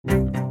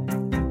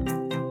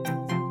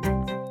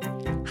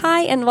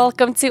Hi, and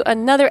welcome to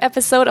another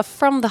episode of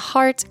From the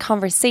Heart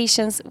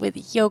Conversations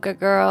with Yoga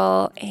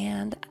Girl.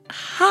 And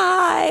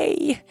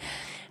hi,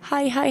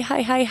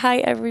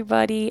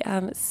 everybody.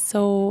 I'm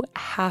so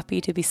happy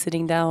to be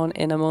sitting down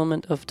in a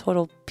moment of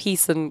total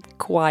peace and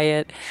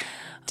quiet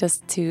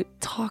just to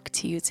talk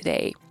to you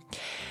today.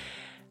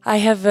 I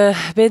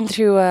have been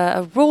through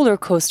a roller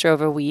coaster of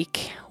a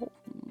week.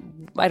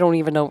 I don't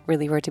even know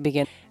really where to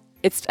begin.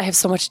 I have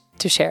so much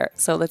to share,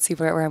 so let's see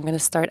where I'm going to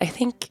start. I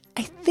think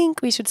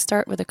we should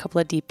start with a couple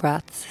of deep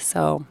breaths.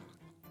 So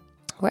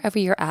wherever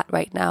you're at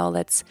right now,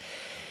 let's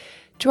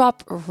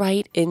drop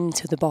right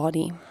into the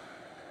body.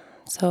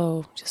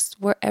 So just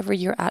wherever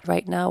you're at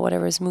right now,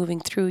 whatever is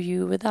moving through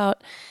you,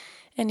 without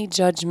any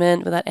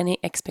judgment, without any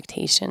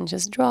expectation,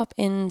 just drop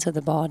into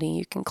the body.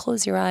 You can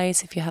close your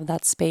eyes if you have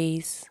that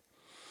space.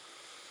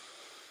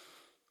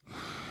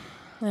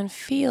 And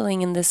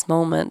feeling in this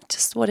moment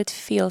just what it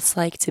feels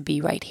like to be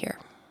right here.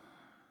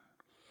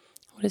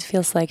 What it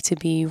feels like to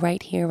be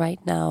right here, right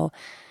now,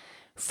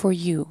 for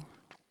you.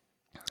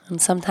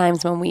 And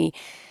sometimes when we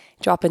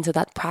drop into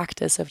that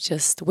practice of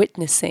just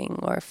witnessing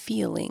or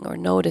feeling or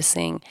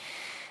noticing,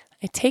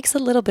 it takes a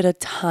little bit of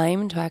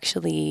time to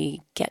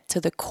actually get to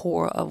the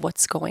core of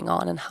what's going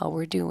on and how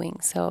we're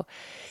doing. So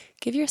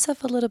give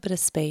yourself a little bit of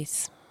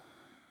space.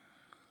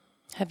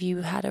 Have you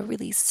had a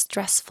really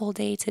stressful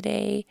day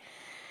today?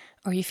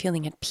 Are you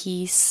feeling at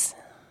peace?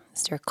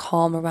 Is there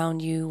calm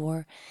around you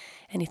or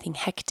anything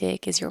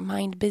hectic? Is your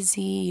mind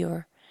busy,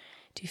 or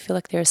do you feel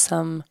like there's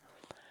some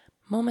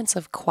moments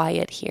of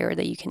quiet here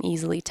that you can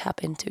easily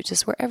tap into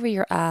just wherever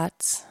you're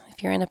at?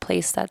 If you're in a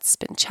place that's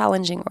been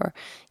challenging, or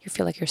you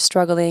feel like you're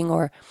struggling,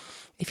 or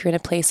if you're in a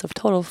place of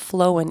total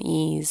flow and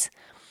ease,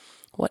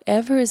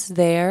 whatever is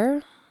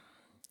there,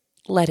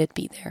 let it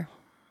be there.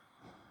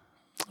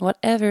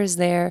 Whatever is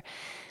there,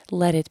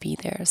 let it be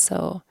there.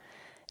 So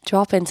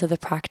drop into the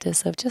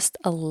practice of just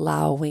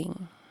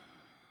allowing.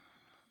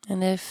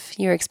 And if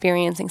you're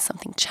experiencing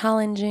something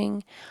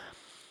challenging,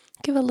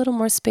 give a little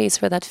more space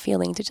for that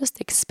feeling to just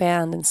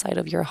expand inside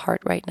of your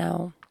heart right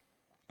now.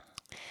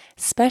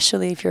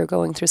 Especially if you're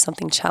going through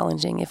something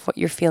challenging, if what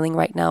you're feeling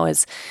right now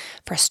is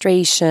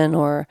frustration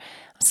or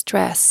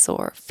stress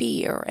or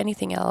fear or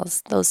anything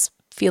else, those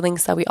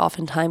feelings that we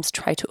oftentimes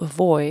try to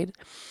avoid,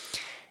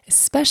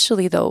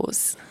 especially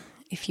those,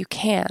 if you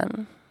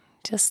can,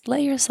 just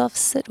let yourself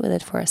sit with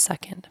it for a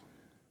second.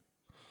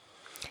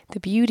 The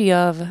beauty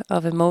of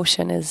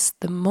emotion is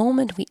the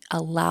moment we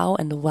allow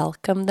and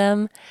welcome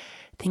them,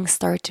 things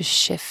start to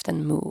shift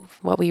and move.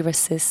 What we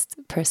resist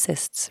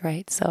persists,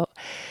 right? So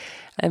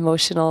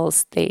emotional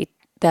state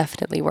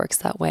definitely works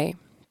that way.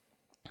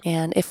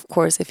 And of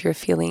course, if you're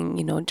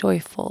feeling,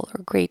 joyful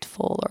or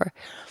grateful or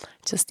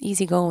just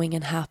easygoing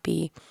and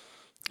happy,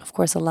 of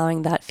course,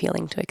 allowing that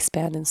feeling to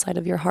expand inside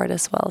of your heart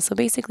as well. So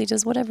basically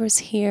just whatever's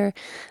here,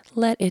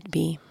 let it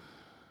be.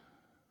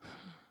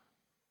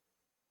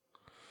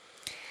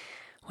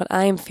 What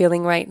I'm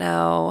feeling right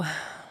now,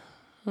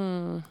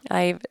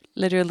 I've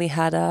literally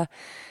had an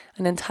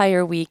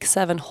entire week,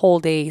 7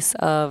 whole days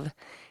of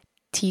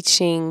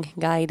teaching,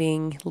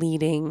 guiding,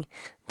 leading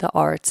the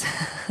art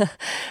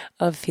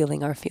of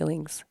feeling our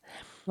feelings.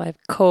 I've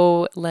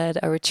co-led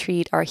a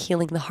retreat, our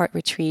Healing the Heart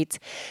retreat,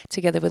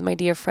 together with my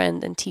dear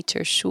friend and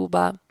teacher,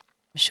 Shuba.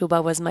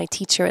 Shuba was my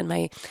teacher and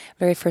my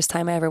very first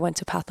time I ever went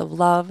to Path of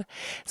Love.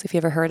 So if you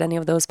ever heard any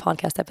of those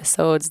podcast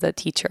episodes, the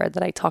teacher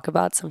that I talk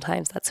about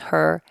sometimes, that's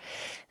her.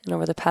 And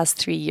over the past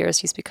 3 years,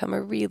 she's become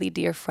a really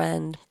dear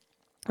friend.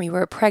 We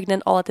were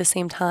pregnant all at the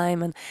same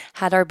time and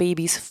had our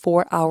babies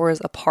 4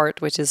 hours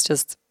apart, which is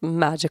just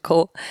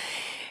magical.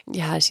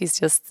 Yeah, she's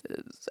just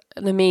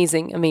an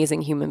amazing,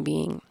 amazing human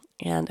being.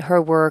 And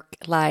her work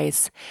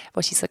lies,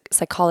 well, she's a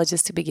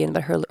psychologist to begin,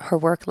 but her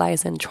work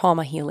lies in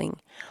trauma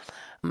healing.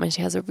 And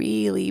she has a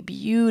really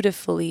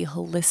beautifully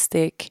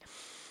holistic,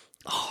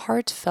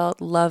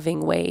 heartfelt,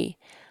 loving way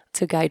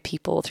to guide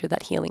people through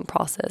that healing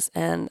process.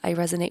 And I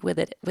resonate with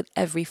it with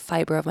every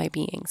fiber of my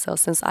being. So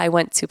since I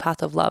went to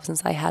Path of Love,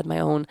 since I had my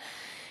own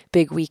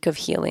big week of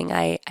healing,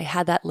 I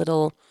had that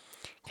little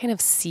kind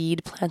of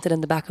seed planted in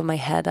the back of my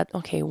head that,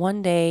 okay,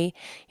 one day,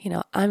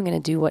 I'm going to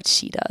do what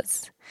she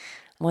does.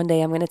 One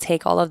day I'm going to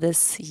take all of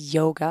this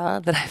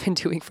yoga that I've been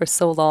doing for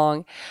so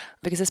long,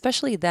 because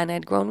especially then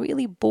I'd grown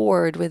really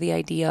bored with the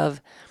idea of,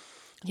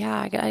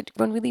 I'd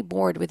grown really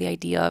bored with the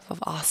idea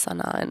of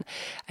asana, and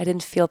I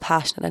didn't feel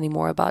passionate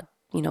anymore about,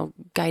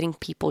 guiding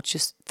people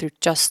just through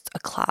just a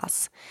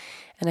class.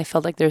 And I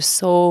felt like there's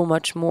so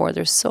much more,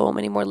 there's so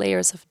many more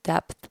layers of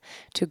depth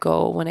to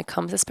go when it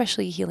comes,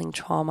 especially healing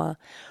trauma.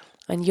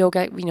 And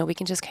yoga, we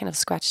can just kind of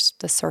scratch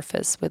the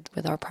surface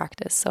with our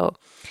practice. So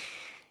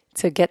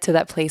to get to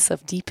that place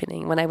of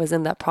deepening, when I was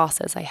in that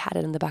process, I had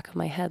it in the back of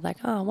my head,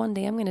 like, one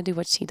day I'm going to do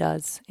what she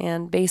does.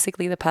 And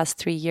basically the past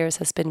 3 years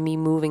has been me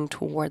moving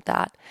toward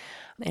that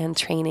and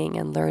training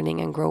and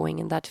learning and growing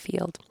in that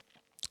field.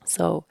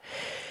 So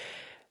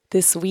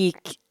this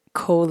week,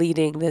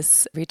 co-leading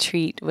this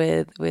retreat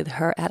with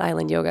her at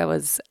Island Yoga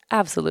was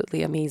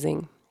absolutely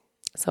amazing.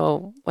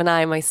 So when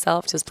I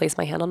myself just place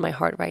my hand on my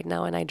heart right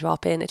now and I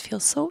drop in, it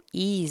feels so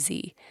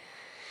easy.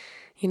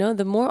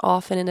 The more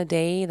often in a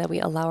day that we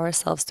allow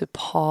ourselves to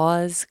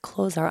pause,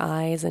 close our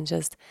eyes, and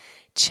just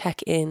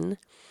check in,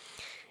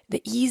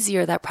 the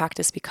easier that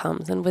practice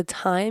becomes. And with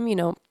time,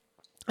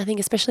 I think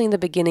especially in the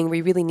beginning,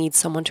 we really need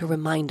someone to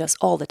remind us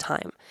all the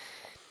time.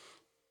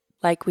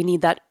 Like we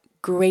need that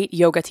great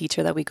yoga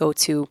teacher that we go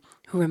to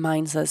who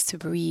reminds us to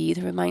breathe,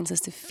 who reminds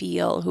us to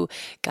feel, who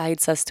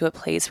guides us to a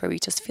place where we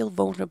just feel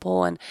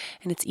vulnerable and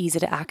it's easy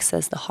to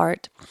access the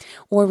heart.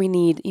 Or we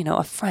need,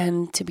 a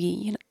friend to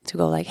be, to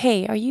go like,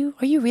 hey, are you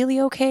really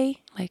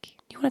okay? Like,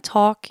 you want to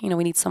talk? We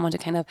need someone to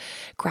kind of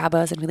grab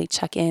us and really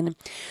check in.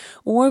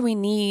 Or we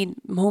need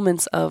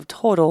moments of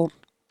total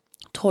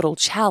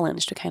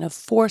challenge to kind of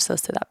force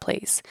us to that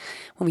place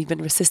when we've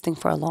been resisting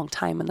for a long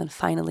time and then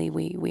finally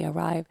we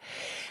arrive.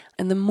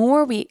 And the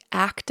more we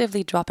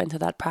actively drop into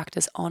that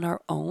practice on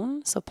our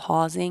own, so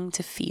pausing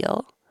to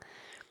feel,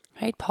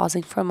 right?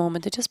 Pausing for a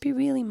moment to just be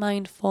really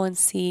mindful and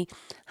see,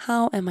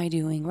 how am I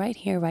doing right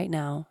here, right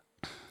now?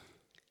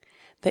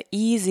 The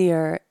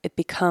easier it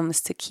becomes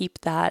to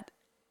keep that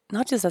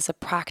not just as a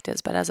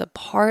practice, but as a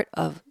part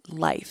of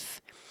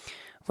life,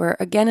 where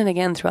again and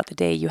again throughout the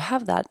day, you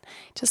have that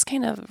just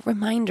kind of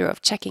reminder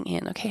of checking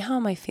in. Okay, how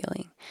am I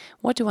feeling?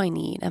 What do I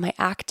need? Am I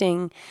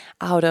acting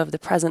out of the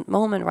present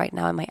moment right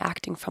now? Am I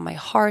acting from my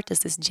heart? Is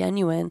this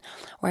genuine?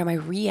 Or am I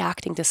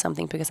reacting to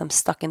something because I'm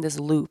stuck in this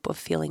loop of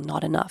feeling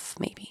not enough,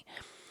 maybe?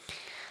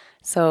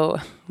 So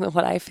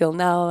what I feel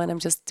now, and I'm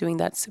just doing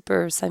that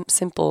super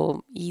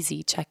simple,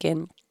 easy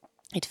check-in,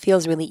 it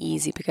feels really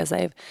easy because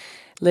I've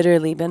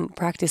literally been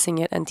practicing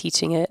it and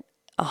teaching it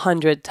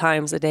 100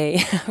 times a day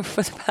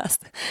for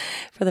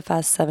the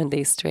past 7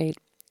 days straight.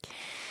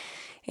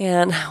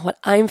 And what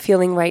I'm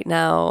feeling right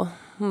now,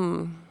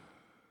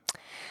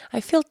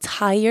 I feel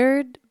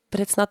tired, but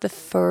it's not the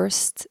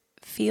first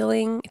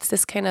feeling. It's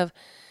this kind of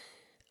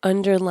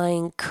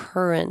underlying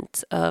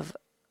current of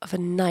a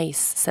nice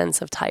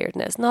sense of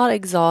tiredness, not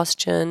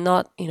exhaustion,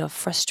 not,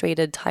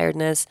 frustrated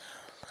tiredness,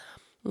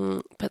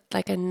 but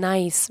like a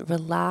nice,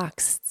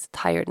 relaxed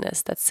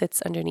tiredness that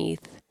sits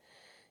underneath,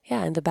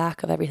 in the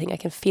back of everything. I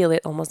can feel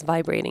it almost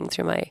vibrating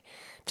through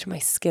my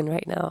skin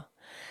right now.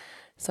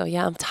 So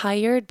I'm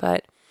tired,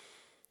 but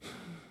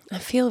I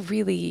feel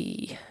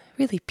really,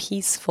 really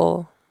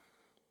peaceful.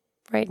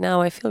 Right now,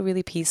 I feel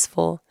really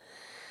peaceful.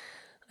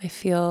 I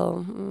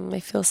feel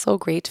so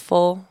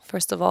grateful,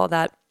 first of all,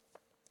 that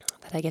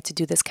I get to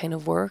do this kind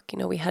of work.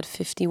 We had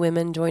 50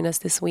 women join us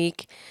this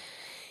week,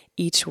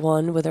 each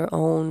one with their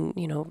own,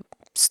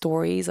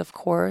 stories, of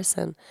course,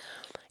 and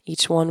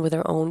each one with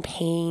their own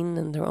pain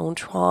and their own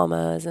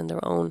traumas and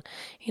their own,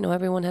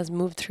 everyone has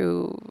moved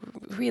through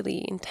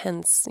really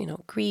intense,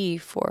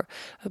 grief or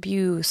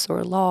abuse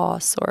or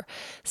loss or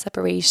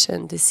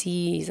separation,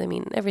 disease. I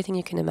mean, everything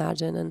you can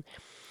imagine. And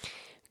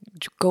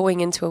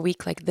going into a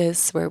week like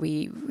this where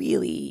we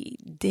really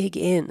dig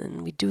in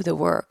and we do the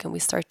work and we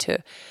start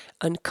to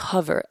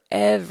uncover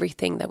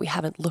everything that we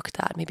haven't looked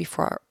at maybe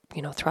for our,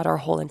 throughout our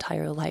whole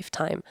entire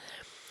lifetime,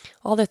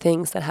 all the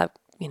things that have,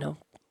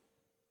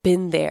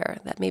 been there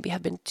that maybe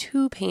have been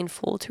too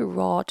painful, too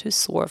raw, too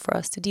sore for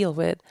us to deal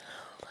with.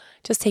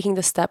 Just taking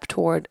the step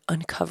toward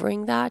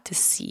uncovering that, to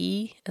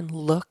see and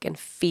look and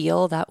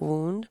feel that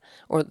wound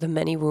or the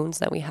many wounds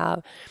that we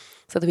have,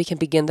 so that we can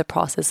begin the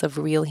process of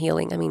real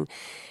healing. I mean,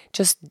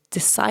 just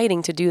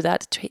deciding to do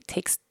that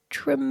takes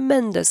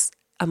tremendous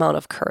amount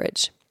of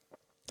courage.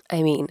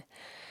 I mean,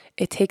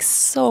 it takes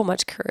so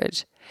much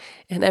courage.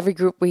 And every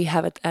group we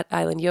have at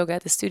Island Yoga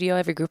at the studio,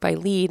 every group I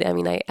lead, I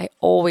mean, I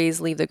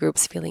always leave the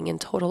groups feeling in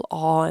total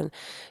awe and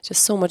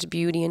just so much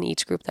beauty in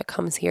each group that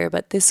comes here.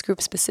 But this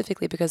group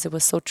specifically, because it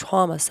was so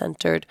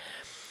trauma-centered,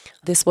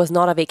 this was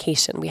not a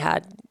vacation. We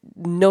had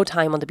no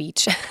time on the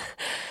beach.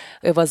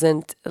 It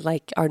wasn't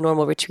like our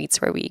normal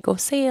retreats where we go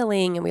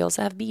sailing and we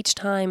also have beach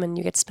time and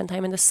you get to spend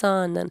time in the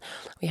sun. And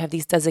we have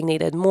these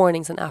designated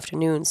mornings and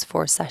afternoons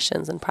for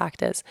sessions and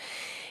practice.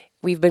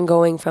 We've been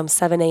going from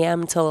 7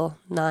 a.m. till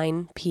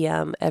 9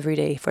 p.m. every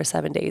day for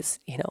 7 days,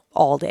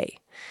 all day.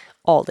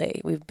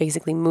 We've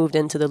basically moved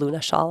into the Luna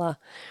Shala.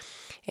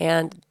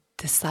 And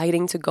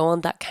deciding to go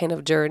on that kind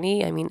of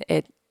journey, I mean,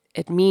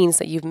 it means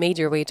that you've made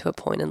your way to a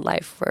point in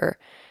life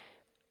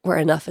where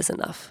enough is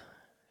enough,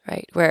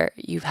 right? Where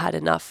you've had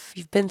enough,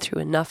 you've been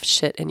through enough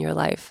shit in your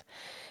life,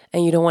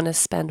 and you don't want to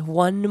spend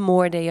one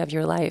more day of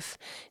your life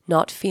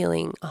not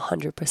feeling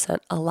 100%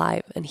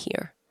 alive and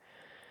here.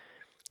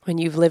 When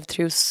you've lived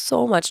through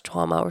so much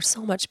trauma or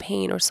so much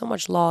pain or so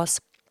much loss,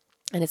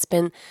 and it's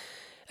been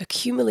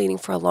accumulating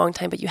for a long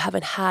time, but you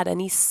haven't had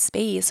any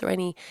space or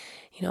any,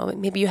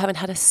 maybe you haven't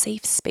had a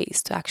safe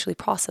space to actually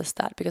process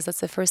that, because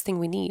that's the first thing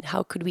we need.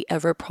 How could we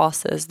ever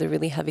process the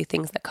really heavy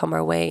things that come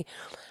our way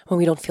when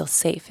we don't feel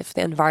safe, if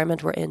the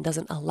environment we're in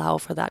doesn't allow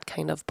for that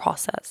kind of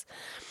process?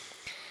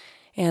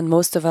 And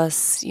most of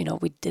us,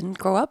 we didn't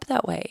grow up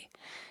that way.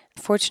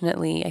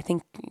 fortunately, I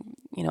think,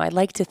 I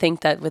like to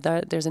think that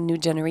there's a new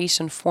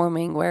generation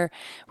forming where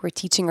we're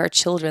teaching our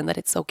children that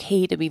it's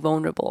okay to be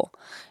vulnerable,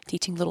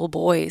 teaching little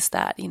boys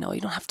that, you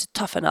don't have to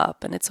toughen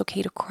up and it's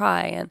okay to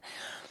cry, and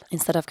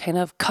instead of kind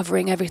of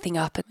covering everything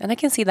up. And I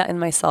can see that in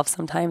myself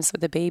sometimes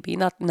with the baby,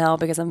 not now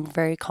because I'm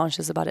very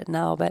conscious about it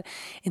now, but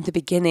in the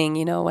beginning,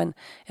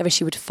 whenever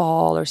she would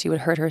fall or she would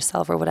hurt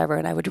herself or whatever,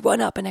 and I would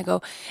run up and I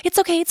go, it's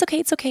okay, it's okay,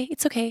 it's okay,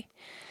 it's okay.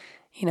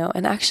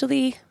 And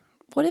actually,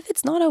 what if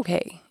it's not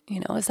okay?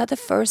 Is that the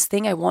first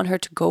thing I want her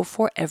to go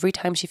for every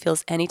time she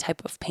feels any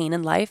type of pain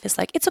in life? It's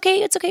like, it's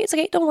okay, it's okay, it's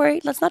okay. Don't worry.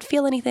 Let's not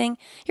feel anything.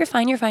 You're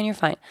fine, you're fine, you're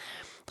fine.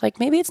 Like,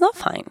 maybe it's not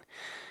fine.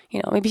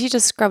 Maybe she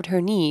just scrubbed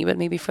her knee, but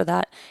maybe for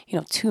that,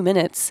 2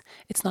 minutes,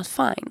 it's not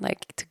fine.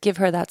 Like, to give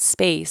her that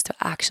space to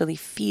actually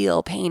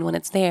feel pain when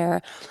it's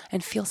there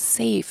and feel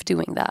safe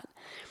doing that.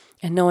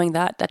 And knowing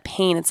that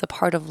pain, it's a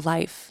part of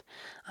life.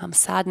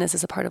 Sadness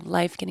is a part of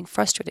life. Getting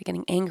frustrated,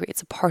 getting angry,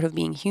 it's a part of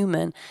being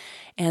human.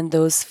 And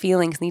those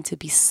feelings need to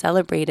be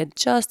celebrated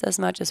just as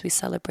much as we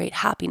celebrate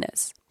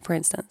happiness, for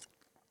instance.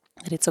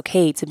 That it's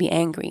okay to be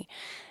angry.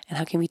 And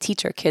how can we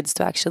teach our kids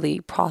to actually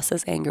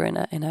process anger in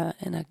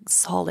a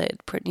solid,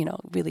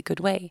 really good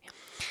way?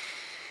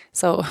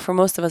 So for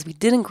most of us, we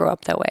didn't grow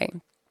up that way.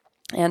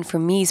 And for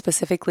me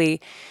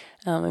specifically,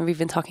 and we've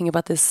been talking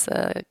about this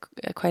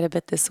quite a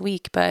bit this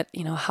week, but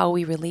how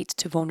we relate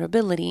to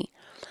vulnerability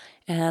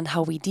and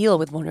how we deal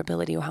with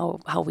vulnerability, or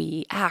how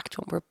we act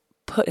when we're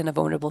put in a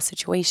vulnerable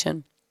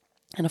situation.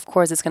 And of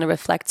course, it's going to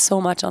reflect so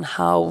much on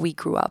how we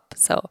grew up.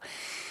 So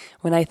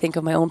when I think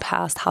of my own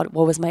past,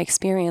 what was my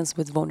experience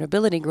with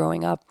vulnerability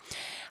growing up,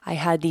 I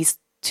had these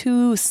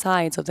two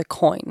sides of the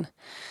coin.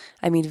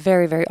 I mean,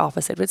 very, very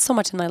opposite with so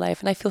much in my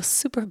life. And I feel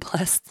super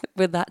blessed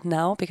with that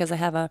now because I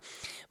have a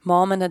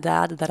mom and a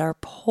dad that are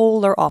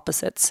polar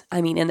opposites.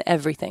 I mean, in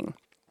everything.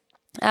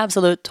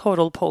 Absolute,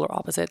 total polar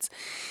opposites.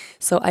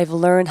 So I've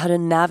learned how to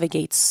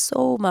navigate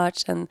so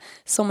much and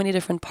so many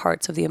different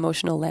parts of the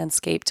emotional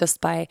landscape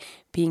just by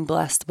being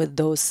blessed with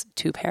those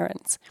two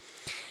parents.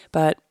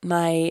 But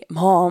my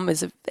mom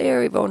is a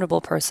very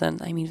vulnerable person.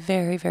 I mean,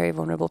 very, very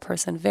vulnerable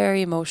person,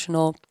 very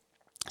emotional.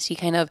 She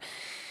kind of,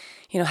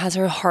 has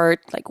her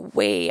heart like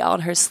way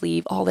on her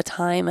sleeve all the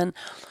time.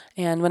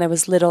 And when I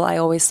was little, I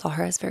always saw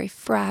her as very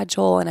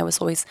fragile, and I was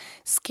always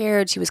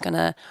scared she was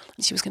gonna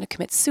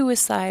commit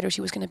suicide, or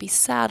she was gonna be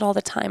sad all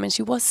the time, and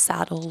she was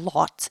sad a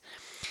lot.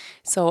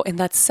 So in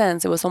that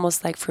sense, it was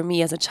almost like for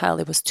me as a child,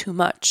 it was too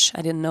much.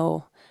 I didn't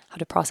know how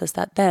to process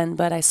that then,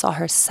 but I saw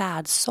her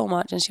sad so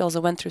much, and she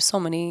also went through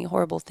so many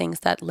horrible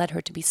things that led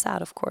her to be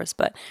sad, of course.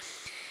 But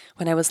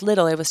when I was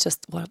little, it was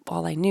just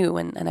all I knew,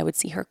 and I would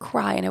see her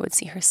cry, and I would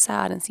see her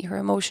sad, and see her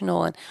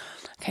emotional, and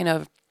kind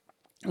of,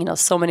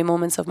 so many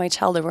moments of my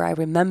childhood where I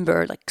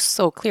remember like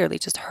so clearly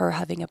just her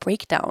having a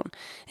breakdown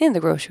in the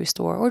grocery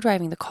store or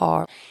driving the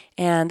car.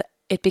 And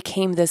it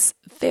became this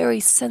very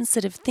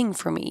sensitive thing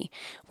for me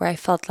where I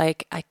felt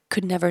like I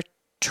could never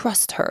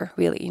trust her,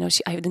 really.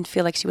 I didn't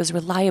feel like she was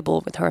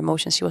reliable with her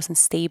emotions. She wasn't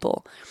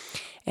stable.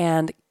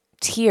 And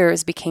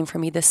tears became for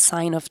me this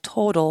sign of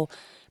total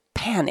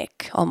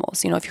panic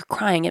almost. If you're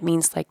crying, it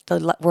means like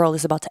the world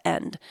is about to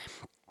end.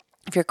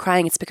 If you're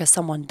crying, it's because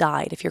someone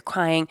died. If you're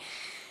crying,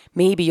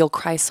 maybe you'll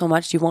cry so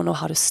much you won't know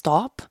how to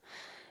stop.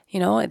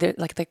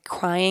 Like the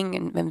crying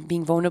and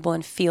being vulnerable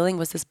and feeling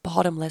was this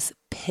bottomless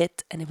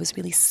pit, and it was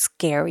really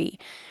scary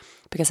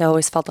because I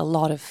always felt a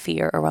lot of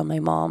fear around my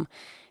mom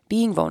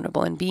being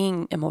vulnerable and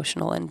being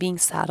emotional and being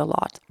sad a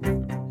lot.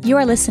 You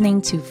are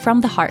listening to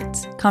From the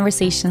Heart,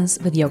 Conversations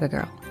with Yoga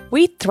Girl.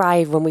 We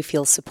thrive when we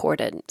feel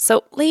supported.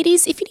 So,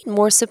 ladies, if you need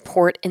more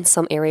support in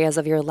some areas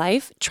of your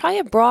life, try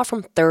a bra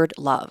from Third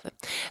Love.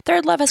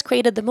 Third Love has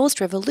created the most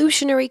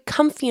revolutionary,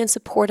 comfy, and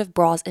supportive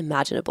bras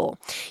imaginable.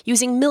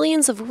 Using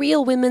millions of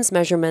real women's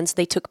measurements,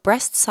 they took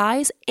breast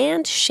size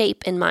and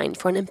shape in mind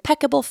for an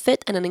impeccable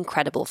fit and an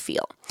incredible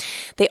feel.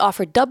 They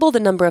offer double the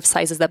number of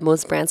sizes that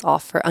most brands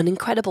offer, an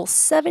incredible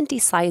 70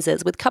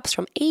 sizes with cups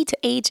from A to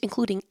H,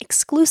 including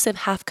exclusive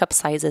half-cup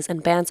sizes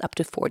and bands up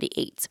to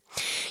 48.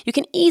 You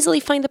can easily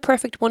find the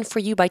perfect one for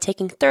you by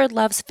taking Third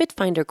Love's Fit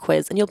Finder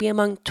quiz, and you'll be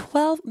among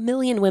 12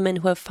 million women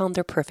who have found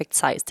their perfect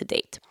size to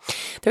date.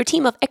 Their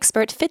team of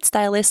expert fit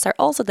stylists are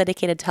also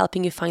dedicated to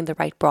helping you find the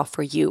right bra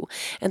for you,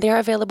 and they are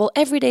available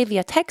every day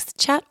via text,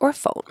 chat, or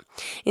phone.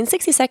 In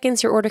 60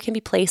 seconds, your order can be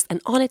placed and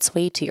on its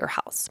way to your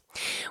house.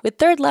 With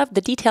Third Love,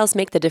 the details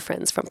make the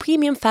difference, from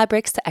premium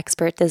fabrics to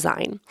expert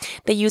design.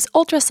 They use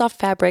ultra-soft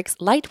fabrics,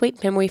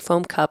 lightweight memory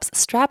foam cups,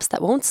 straps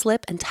that won't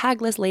slip, and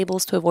tagless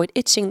labels to avoid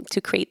itching to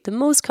create the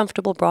most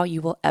comfortable bra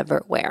you will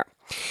ever wear.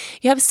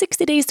 You have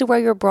 60 days to wear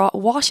your bra,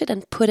 wash it,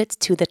 and put it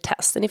to the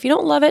test. And if you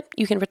don't love it,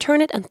 you can return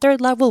it, and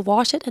Third Love will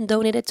wash it and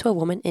donate it to a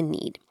woman in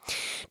need.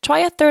 Try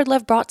a Third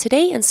Love bra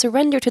today and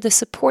surrender to the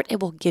support it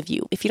will give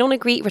you. If you don't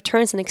agree,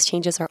 returns and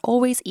exchanges are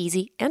always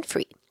easy and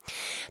free.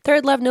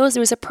 Third Love knows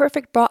there is a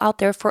perfect bra out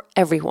there for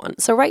everyone.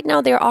 So right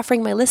now they are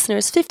offering my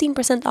listeners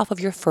 15% off of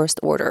your first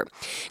order.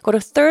 Go to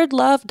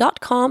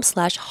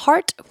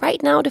thirdlove.com/heart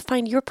right now to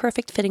find your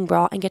perfect fitting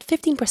bra and get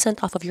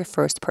 15% off of your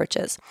first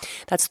purchase.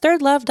 That's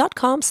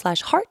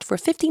thirdlove.com/heart for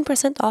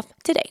 15% off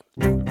today.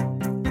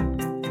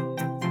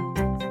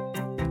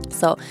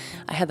 So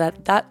I had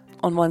that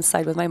on one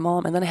side with my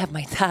mom, and then I have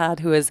my dad,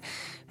 who is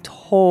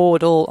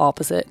total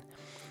opposite.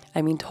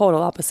 I mean,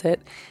 total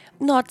opposite.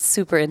 Not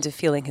super into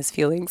feeling his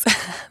feelings. I'm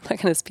not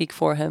going to speak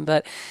for him,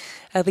 but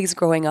at least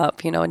growing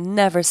up,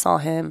 never saw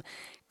him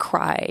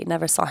cry,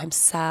 never saw him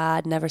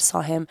sad, never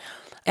saw him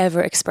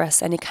ever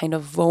express any kind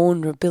of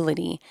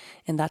vulnerability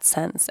in that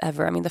sense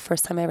ever. I mean, the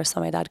first time I ever saw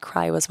my dad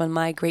cry was when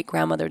my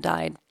great-grandmother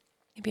died,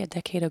 maybe a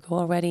decade ago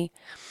already.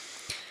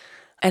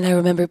 And I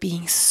remember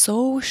being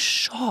so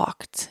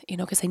shocked,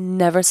 because I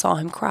never saw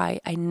him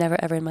cry. I never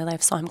ever in my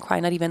life saw him cry,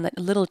 not even a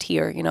little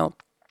tear, And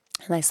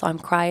I saw him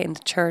cry in the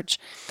church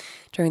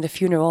during the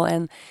funeral,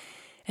 and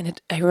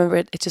I remember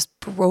it just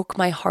broke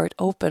my heart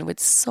open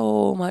with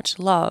so much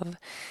love,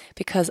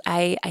 because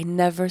I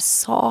never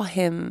saw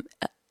him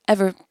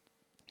ever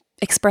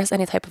express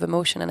any type of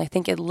emotion, and I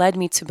think it led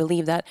me to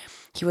believe that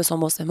he was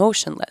almost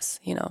emotionless,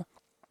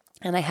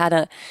 And I had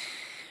a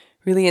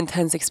really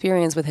intense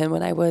experience with him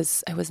when I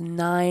was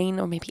 9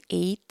 or maybe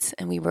 8,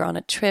 and we were on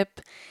a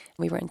trip.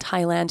 We were in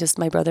Thailand, just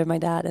my brother, my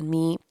dad, and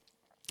me.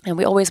 And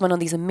we always went on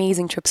these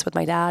amazing trips with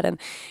my dad, and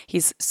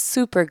he's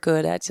super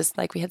good at just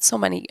like, we had so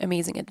many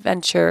amazing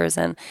adventures,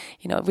 and,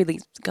 really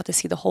got to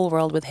see the whole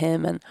world with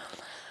him. And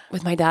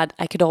with my dad,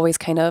 I could always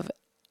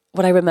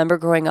what I remember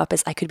growing up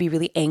is I could be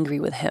really angry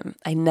with him.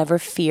 I never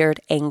feared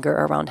anger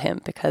around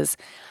him, because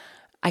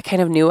I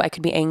kind of knew I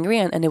could be angry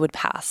and it would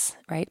pass,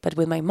 right? But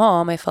with my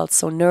mom, I felt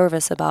so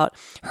nervous about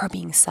her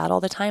being sad all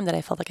the time that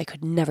I felt like I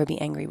could never be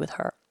angry with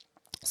her.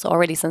 So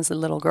already since a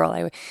little girl,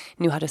 I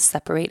knew how to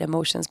separate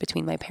emotions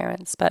between my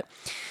parents. But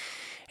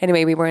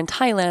anyway, we were in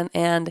Thailand,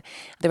 and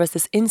there was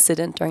this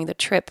incident during the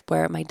trip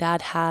where my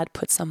dad had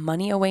put some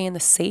money away in the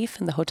safe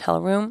in the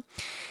hotel room,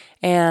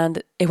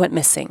 and it went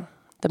missing.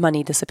 The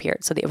money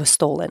disappeared, so it was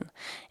stolen.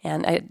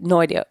 And I had no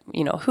idea,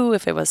 who,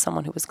 if it was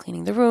someone who was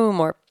cleaning the room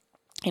or,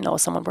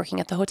 someone working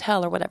at the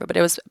hotel or whatever. But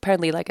it was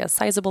apparently like a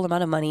sizable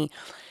amount of money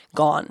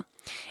gone.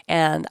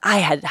 And I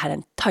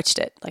hadn't touched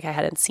it, like I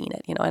hadn't seen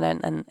it,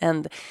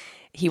 and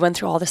he went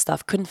through all this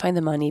stuff, couldn't find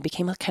the money,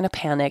 became kind of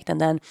panicked, and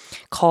then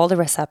called the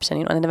reception,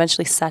 and then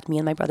eventually sat me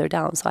and my brother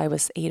down. So I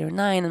was 8 or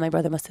 9, and my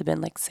brother must have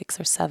been like 6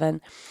 or 7.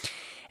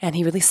 And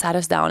he really sat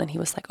us down, and he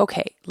was like,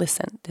 okay,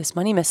 listen, there's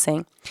money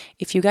missing.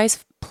 If you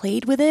guys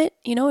played with it,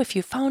 if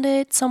you found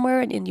it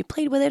somewhere and you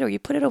played with it or you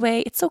put it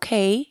away, it's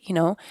okay,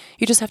 you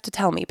just have to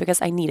tell me,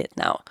 because I need it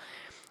now.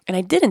 And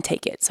I didn't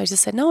take it. So I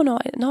just said, no,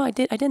 I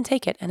didn't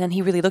take it. And then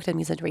he really looked at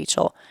me and said,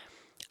 Rachel,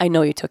 I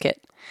know you took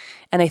it.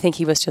 And I think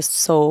he was just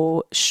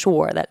so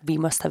sure that we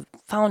must have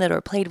found it or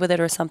played with it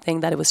or something,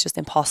 that it was just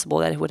impossible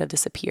that it would have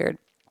disappeared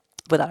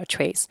without a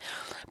trace.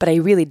 But I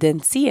really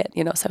didn't see it,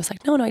 So I was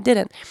like, no, I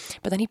didn't.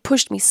 But then he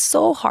pushed me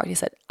so hard. He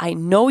said, I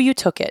know you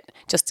took it.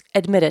 Just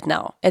admit it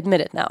now.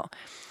 Admit it now.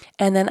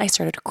 And then I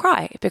started to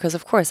cry, because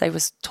of course I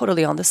was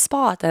totally on the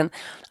spot, and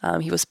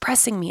he was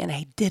pressing me, and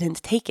I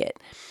didn't take it.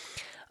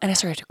 And I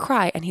started to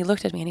cry, and he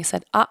looked at me and he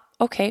said,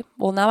 okay,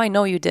 well, now I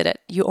know you did it.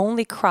 You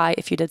only cry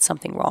if you did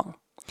something wrong.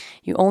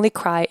 You only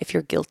cry if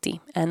you're guilty.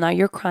 And now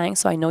you're crying,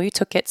 so I know you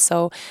took it.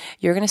 So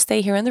you're going to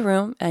stay here in the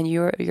room, and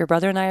your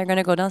brother and I are going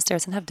to go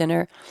downstairs and have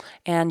dinner,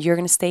 and you're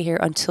going to stay here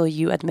until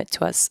you admit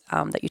to us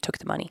that you took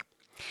the money.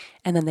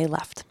 And then they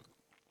left.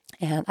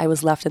 And I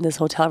was left in this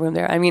hotel room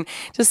there. I mean,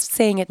 just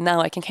saying it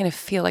now, I can kind of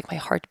feel like my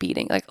heart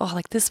beating. Like,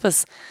 like this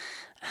was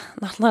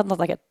not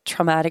like a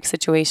traumatic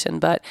situation,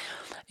 but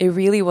it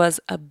really was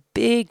a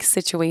big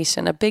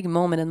situation, a big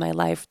moment in my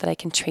life that I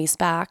can trace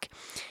back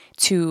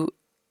to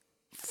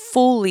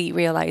fully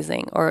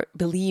realizing or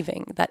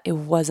believing that it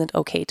wasn't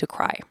okay to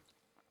cry,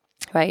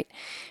 right?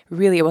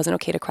 Really, it wasn't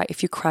okay to cry.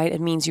 If you cried,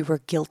 it means you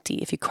were guilty.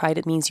 If you cried,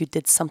 it means you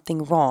did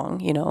something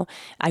wrong,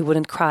 I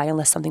wouldn't cry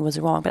unless something was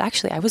wrong. But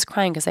actually, I was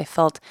crying because I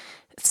felt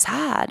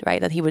sad,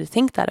 right? That he would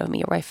think that of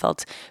me, or I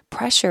felt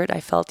pressured. I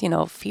felt,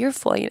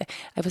 fearful.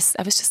 I was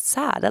just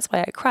sad. That's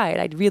why I cried.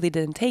 I really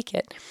didn't take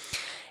it.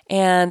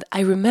 And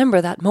I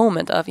remember that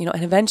moment of,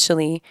 and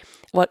eventually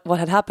what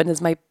had happened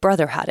is my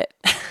brother had it.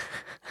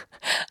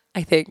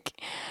 I think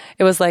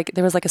it was like,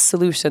 there was like a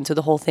solution to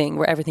the whole thing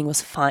where everything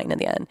was fine in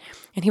the end.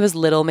 And he was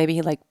little, maybe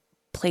he like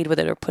played with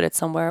it or put it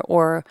somewhere,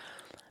 or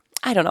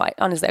I don't know.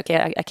 Honestly,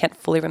 I can't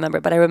fully remember,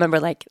 but I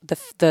remember like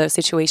the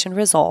situation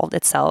resolved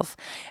itself,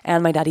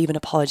 and my dad even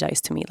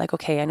apologized to me, like,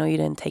 okay, I know you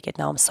didn't take it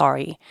now, I'm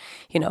sorry,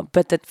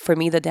 but that for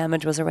me, the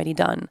damage was already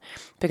done,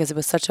 because it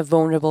was such a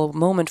vulnerable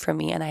moment for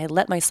me, and I had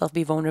let myself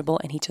be vulnerable,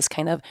 and he just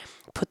kind of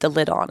put the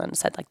lid on and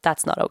said, like,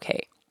 that's not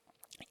okay.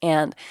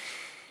 And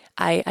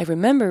I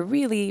remember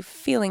really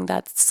feeling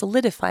that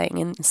solidifying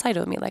inside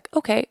of me, like,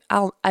 okay,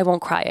 I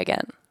won't cry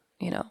again,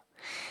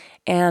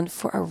 And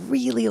for a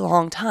really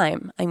long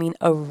time,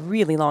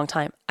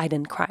 I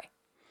didn't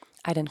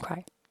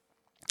cry.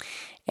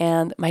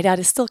 And my dad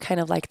is still kind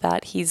of like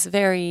that. He's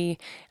very,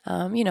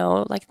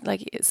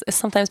 it's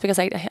sometimes because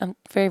I'm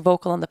very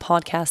vocal on the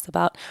podcast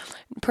about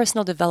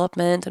personal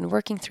development and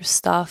working through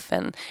stuff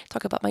and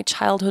talk about my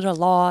childhood a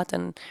lot.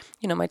 And,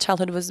 my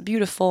childhood was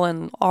beautiful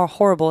and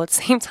horrible at the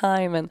same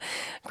time, and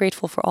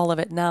grateful for all of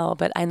it now.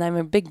 And I'm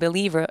a big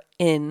believer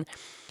in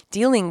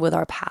dealing with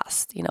our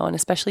past, and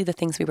especially the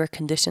things we were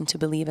conditioned to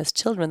believe as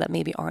children that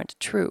maybe aren't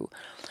true.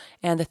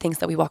 And the things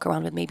that we walk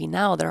around with maybe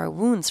now that are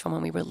wounds from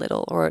when we were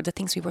little, or the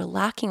things we were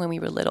lacking when we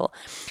were little.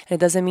 And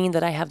it doesn't mean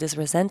that I have this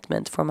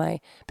resentment for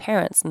my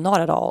parents, not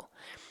at all.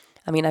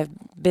 I mean, I've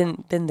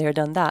been there,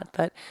 done that,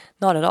 but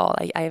not at all.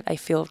 I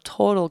feel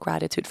total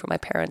gratitude for my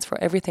parents for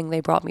everything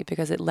they brought me,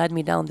 because it led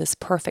me down this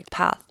perfect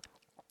path.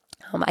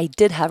 I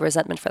did have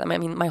resentment for them. I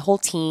mean, my whole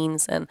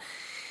teens, and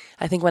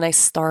I think when I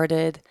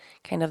started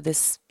kind of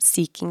this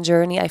seeking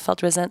journey, I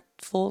felt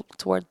resentful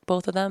toward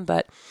both of them,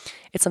 but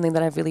it's something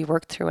that I've really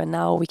worked through. And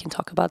now we can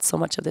talk about so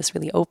much of this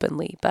really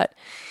openly. But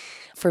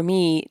for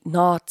me,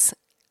 not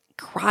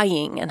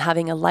crying and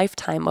having a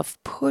lifetime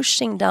of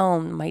pushing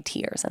down my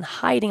tears and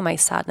hiding my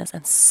sadness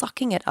and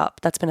sucking it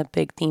up, that's been a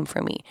big theme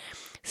for me.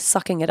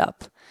 Sucking it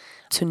up,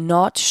 to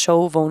not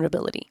show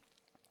vulnerability,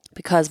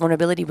 because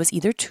vulnerability was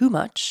either too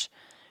much,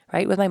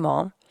 right, with my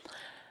mom,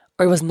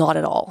 or it was not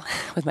at all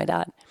with my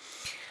dad.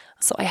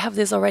 So I have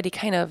this already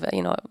kind of,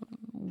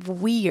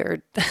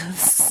 weird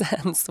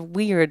sense,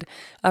 weird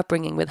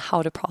upbringing with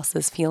how to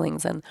process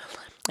feelings and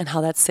how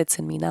that sits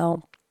in me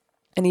now.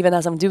 And even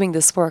as I'm doing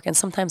this work, and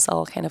sometimes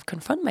I'll kind of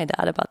confront my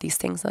dad about these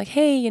things, like,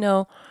 hey,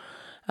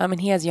 and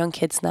he has young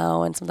kids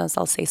now, and sometimes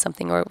I'll say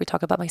something, or we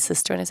talk about my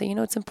sister, and I say,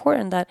 it's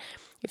important that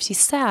if she's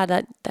sad,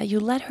 that you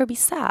let her be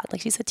sad.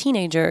 Like, she's a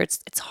teenager.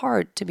 It's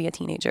hard to be a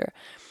teenager,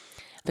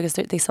 because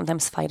they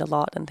sometimes fight a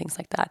lot and things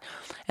like that.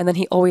 And then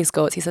he always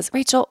he says,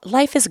 Rachel,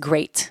 life is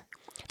great.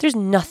 There's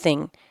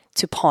nothing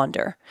to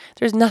ponder.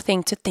 There's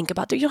nothing to think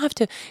about. You don't have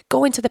to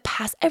go into the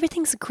past.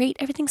 Everything's great.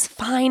 Everything's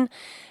fine.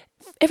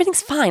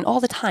 Everything's fine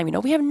all the time.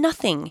 We have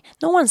nothing.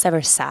 No one's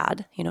ever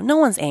sad. No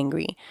one's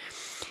angry.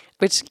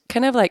 Which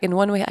kind of like, in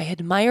one way, I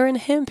admire in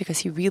him, because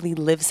he really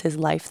lives his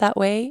life that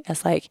way,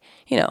 as like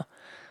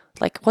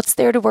what's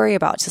there to worry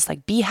about? Just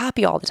like, be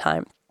happy all the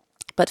time.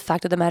 But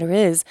fact of the matter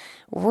is,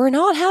 we're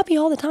not happy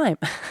all the time.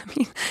 I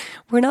mean,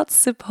 we're not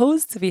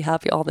supposed to be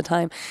happy all the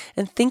time.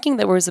 And thinking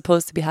that we're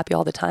supposed to be happy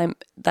all the time,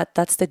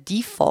 that's the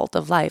default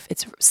of life.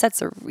 It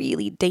sets a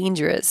really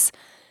dangerous,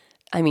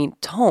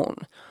 tone.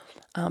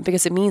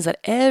 Because it means that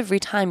every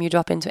time you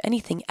drop into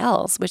anything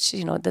else, which,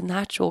 the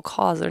natural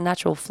cause or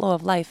natural flow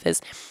of life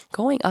is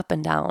going up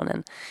and down.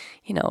 And,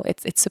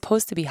 it's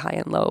supposed to be high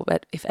and low.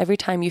 But if every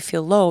time you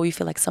feel low, you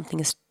feel like something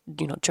is,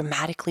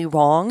 dramatically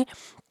wrong,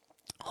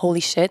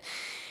 holy shit,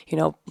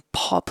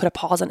 put a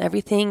pause on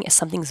everything. If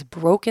something's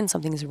broken,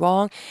 something's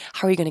wrong,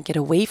 how are you going to get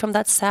away from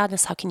that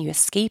sadness? How can you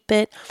escape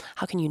it?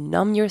 How can you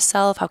numb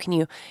yourself? How can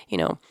you,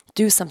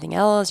 do something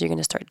else? You're going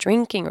to start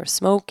drinking or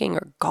smoking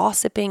or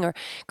gossiping or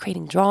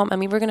creating drama.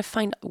 We're going to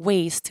find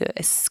ways to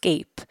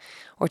escape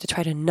or to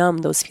try to numb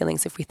those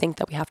feelings if we think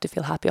that we have to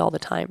feel happy all the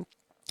time,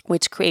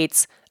 which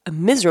creates a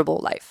miserable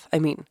life.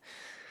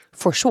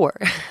 For sure.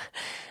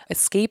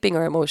 Escaping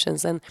our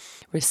emotions and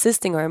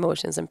resisting our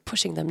emotions and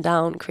pushing them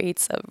down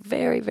creates a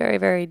very, very,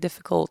 very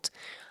difficult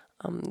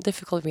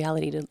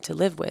reality to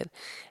live with.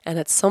 And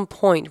at some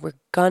point, we're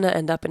gonna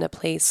end up in a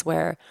place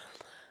where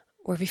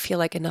we feel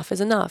like enough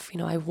is enough.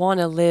 I want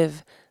to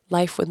live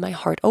life with my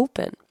heart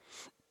open.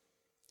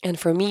 And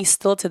for me,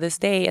 still to this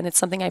day, and it's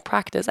something I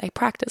practice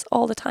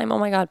all the time. Oh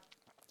my God.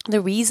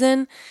 The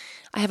reason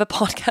I have a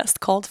podcast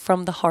called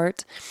From the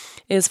Heart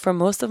is, for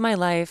most of my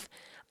life,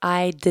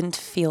 I didn't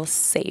feel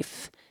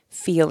safe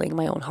feeling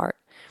my own heart.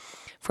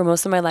 For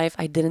most of my life,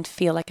 I didn't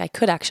feel like I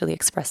could actually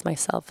express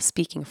myself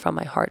speaking from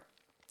my heart.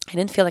 I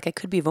didn't feel like I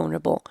could be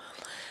vulnerable.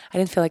 I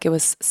didn't feel like it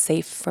was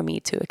safe for me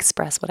to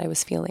express what I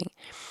was feeling.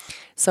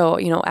 So,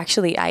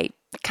 actually, I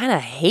kind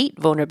of hate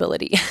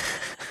vulnerability.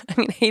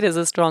 Hate is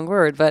a strong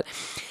word, but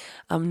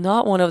I'm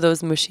not one of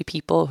those mushy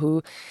people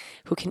who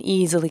can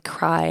easily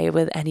cry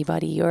with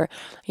anybody, or,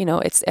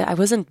 I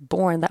wasn't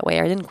born that way.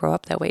 I didn't grow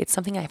up that way. It's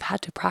something I've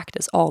had to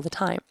practice all the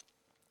time.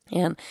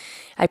 And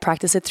I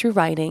practice it through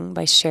writing,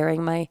 by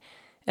sharing my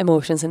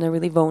emotions in a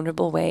really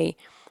vulnerable way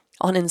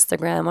on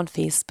Instagram, on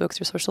Facebook,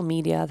 through social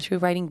media, through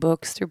writing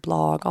books, through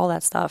blog, all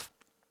that stuff.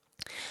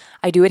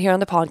 I do it here on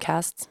the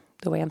podcast,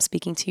 the way I'm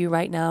speaking to you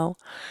right now.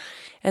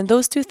 And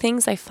those two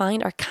things I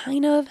find are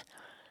kind of,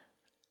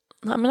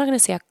 I'm not going to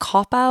say a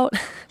cop-out,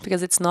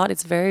 because it's not.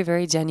 It's very,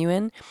 very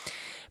genuine.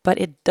 But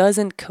it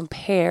doesn't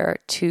compare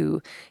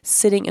to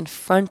sitting in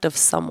front of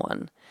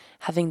someone,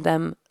 having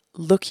them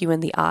look you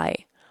in the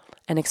eye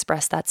and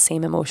express that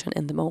same emotion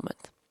in the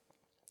moment,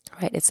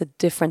 right? It's a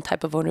different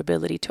type of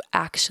vulnerability, to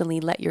actually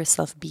let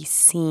yourself be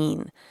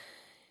seen,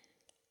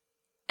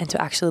 and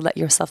to actually let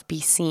yourself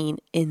be seen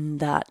in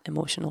that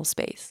emotional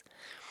space.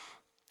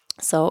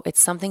 So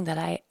it's something that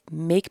I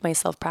make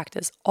myself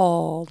practice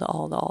all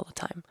the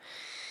time.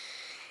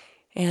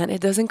 And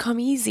it doesn't come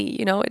easy,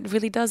 it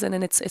really doesn't.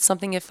 And it's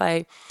something, if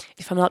I'm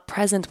not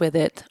present with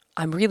it,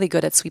 I'm really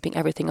good at sweeping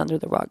everything under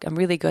the rug. I'm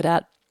really good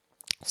at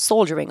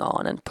soldiering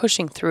on and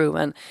pushing through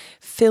and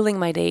filling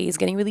my days,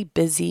 getting really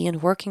busy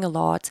and working a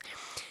lot.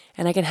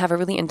 And I can have a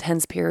really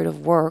intense period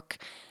of work.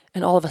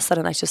 And all of a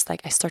sudden, I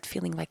start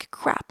feeling like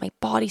crap. My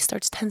body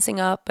starts tensing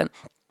up and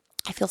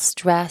I feel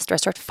stressed, or I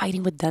start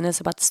fighting with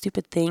Dennis about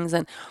stupid things.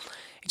 And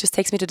it just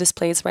takes me to this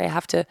place where I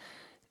have to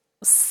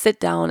sit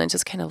down and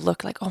just kind of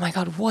look like, oh my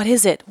God, what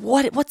is it?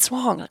 What's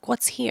wrong? Like,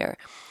 what's here?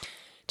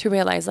 To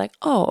realize like,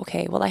 oh,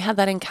 okay, well, I had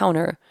that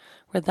encounter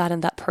with that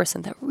and that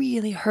person that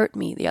really hurt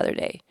me the other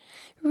day.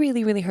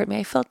 Really, really hurt me.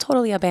 I felt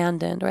totally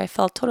abandoned, or I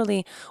felt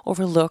totally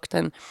overlooked.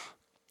 And,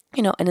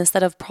 and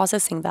instead of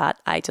processing that,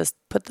 I just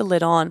put the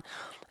lid on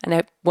and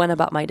I went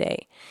about my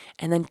day.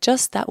 And then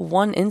just that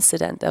one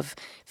incident of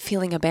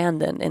feeling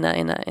abandoned in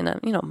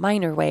a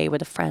minor way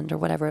with a friend or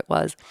whatever it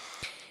was,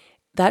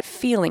 that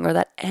feeling or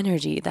that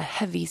energy, that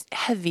heavy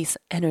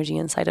energy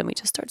inside of me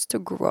just starts to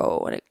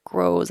grow, and it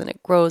grows and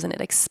it grows and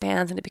it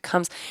expands, and it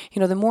becomes,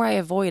 the more I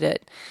avoid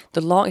it,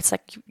 it's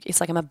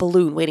like I'm a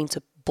balloon waiting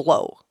to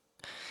blow.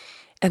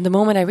 And the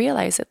moment I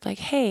realize it, like,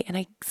 hey, and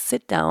I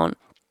sit down,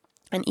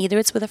 and either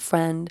it's with a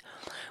friend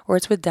or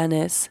it's with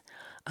Dennis.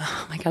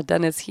 Oh my God,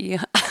 Dennis, he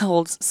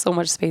holds so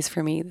much space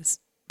for me, this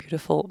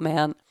beautiful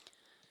man.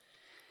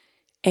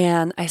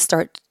 And I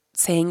start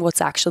saying what's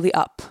actually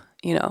up.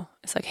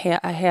 It's like, hey,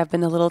 I have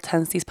been a little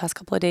tense these past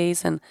couple of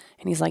days. And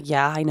he's like,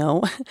 yeah, I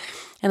know.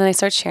 And then I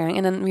start sharing.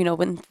 And then,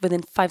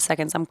 within 5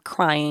 seconds, I'm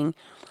crying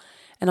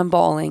and I'm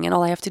bawling. And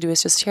all I have to do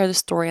is just share the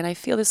story. And I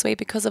feel this way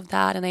because of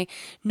that. And I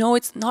know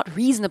it's not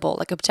reasonable.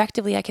 Like,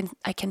 objectively,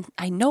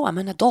 I know I'm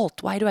an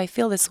adult. Why do I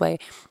feel this way?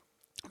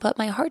 But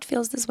my heart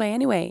feels this way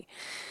anyway.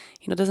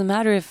 It doesn't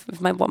matter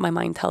what my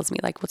mind tells me.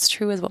 Like, what's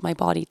true is what my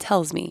body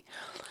tells me.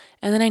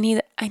 And then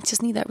I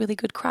just need that really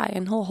good cry.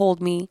 And he'll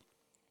hold me.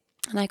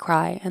 And I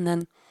cry, and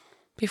then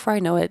before I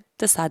know it,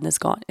 the sadness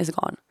is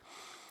gone,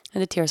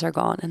 and the tears are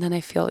gone, and then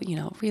I feel,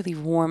 really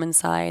warm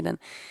inside and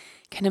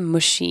kind of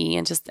mushy,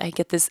 and just I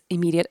get this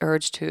immediate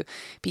urge to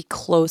be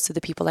close to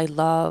the people I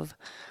love,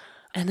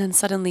 and then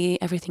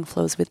suddenly everything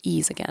flows with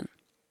ease again,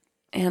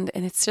 and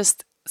it's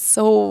just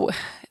so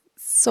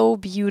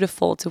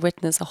beautiful to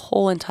witness a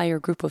whole entire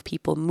group of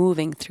people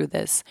moving through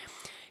this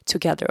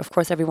together. Of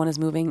course, everyone is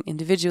moving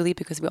individually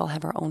because we all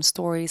have our own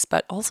stories,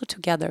 but also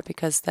together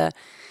because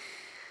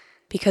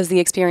the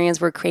experience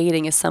we're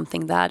creating is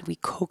something that we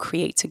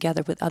co-create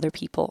together with other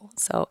people.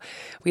 So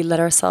we let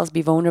ourselves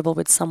be vulnerable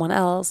with someone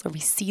else, or we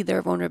see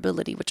their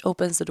vulnerability, which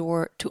opens the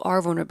door to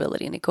our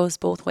vulnerability, and it goes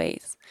both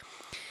ways.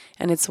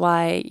 And it's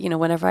why,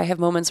 whenever I have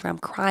moments where I'm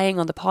crying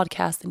on the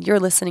podcast and you're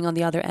listening on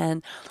the other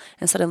end,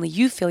 and suddenly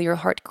you feel your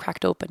heart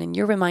cracked open and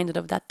you're reminded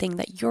of that thing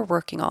that you're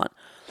working on,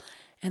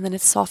 and then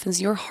it softens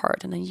your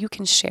heart, and then you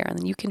can share, and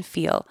then you can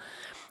feel,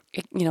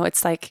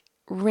 it's like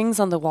rings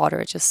on the water.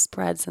 It just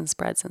spreads and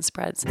spreads and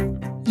spreads.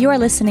 You are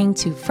listening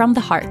to From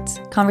the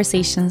Heart,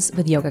 Conversations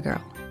with Yoga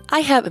Girl. I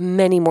have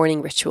many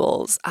morning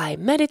rituals. I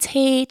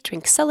meditate,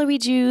 drink celery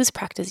juice,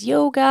 practice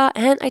yoga,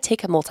 and I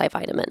take a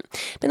multivitamin.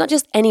 But not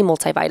just any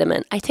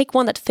multivitamin. I take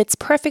one that fits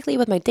perfectly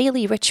with my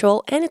daily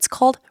ritual, and it's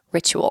called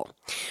Ritual.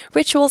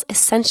 Ritual's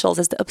Essentials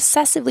is the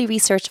obsessively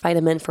researched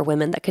vitamin for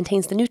women that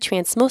contains the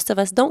nutrients most of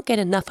us don't get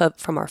enough of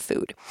from our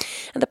food.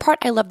 And the part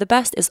I love the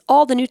best is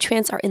all the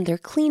nutrients are in their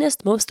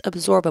cleanest, most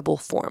absorbable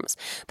forms.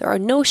 There are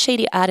no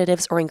shady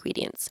additives or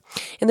ingredients.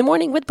 In the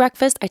morning with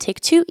breakfast, I take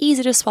 2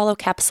 easy-to-swallow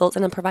capsules,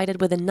 and I'm provided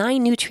with the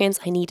 9 nutrients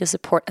I need to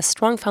support a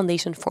strong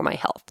foundation for my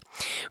health.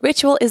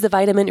 Ritual is the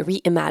vitamin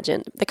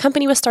reimagined. The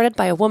company was started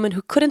by a woman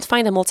who couldn't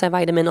find a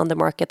multivitamin on the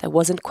market that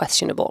wasn't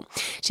questionable.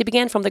 She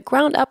began from the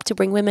ground up to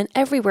bring women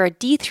everywhere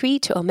D3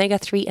 to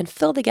omega-3 and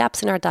fill the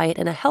gaps in our diet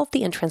in a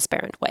healthy and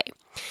transparent way.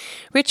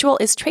 Ritual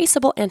is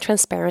traceable and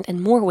transparent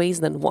in more ways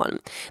than one.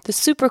 The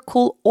super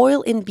cool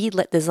oil-in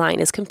beadlet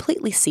design is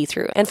completely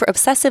see-through, and for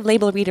obsessive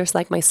label readers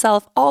like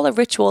myself, all of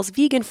Ritual's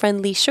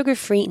vegan-friendly,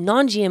 sugar-free,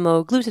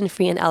 non-GMO,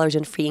 gluten-free, and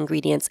allergen-free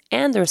ingredients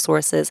and their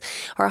sources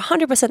are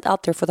 100%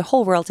 out there for the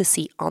whole world to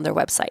see on their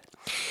website.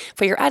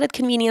 For your added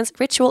convenience,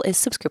 Ritual is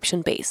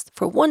subscription-based.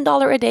 For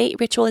 $1 a day,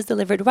 Ritual is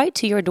delivered right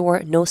to your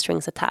door, no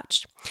strings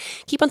attached.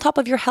 Keep on top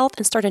of your health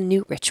and start a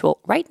new ritual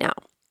right now.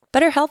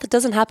 Better health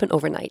doesn't happen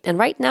overnight, and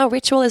right now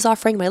Ritual is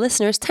offering my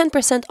listeners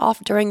 10%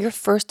 off during your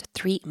first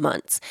 3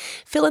 months.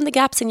 Fill in the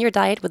gaps in your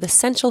diet with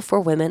Essential for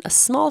Women, a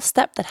small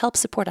step that helps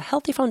support a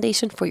healthy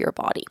foundation for your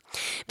body.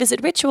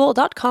 Visit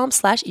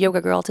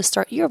ritual.com/yogagirl to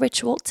start your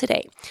ritual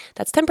today.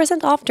 That's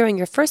 10% off during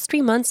your first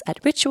 3 months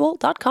at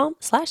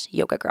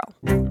ritual.com/yogagirl.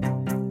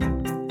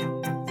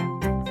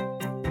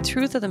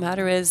 Truth of the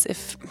matter is,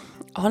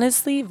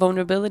 honestly,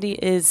 vulnerability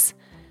is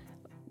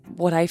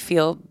what I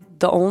feel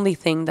the only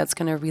thing that's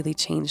going to really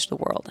change the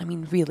world. I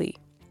mean, really.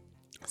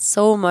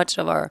 So much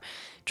of our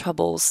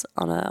troubles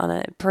on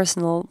a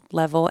personal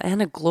level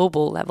and a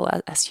global level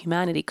as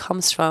humanity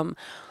comes from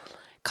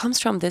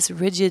this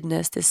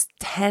rigidness, this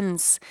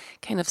tense,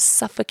 kind of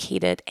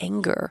suffocated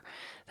anger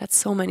that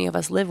so many of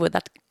us live with,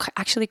 that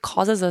actually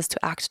causes us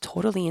to act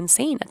totally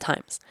insane at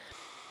times.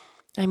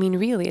 I mean,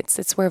 really,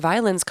 it's where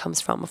violence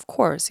comes from, of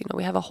course.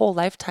 We have a whole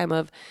lifetime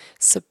of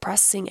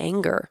suppressing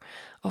anger.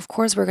 Of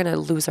course, we're going to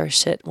lose our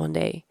shit one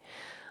day.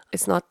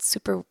 It's not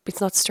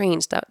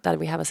strange that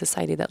we have a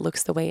society that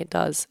looks the way it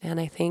does. And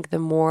I think the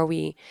more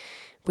we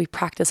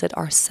practice it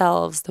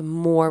ourselves, the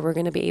more we're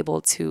going to be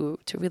able to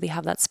really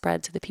have that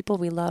spread to the people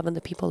we love and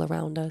the people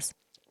around us.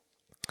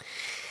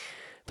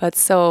 But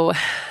so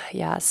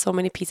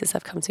many pieces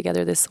have come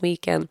together this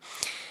week, and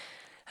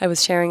I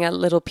was sharing a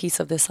little piece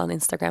of this on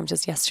Instagram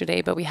just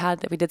yesterday, but we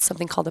did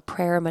something called a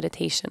prayer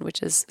meditation,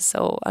 which is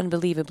so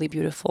unbelievably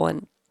beautiful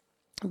and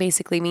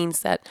basically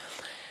means that,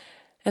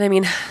 and I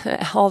mean,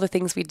 all the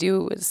things we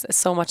do is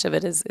so much of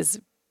it is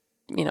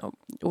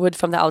would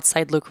from the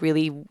outside look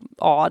really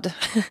odd.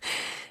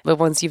 But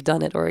once you've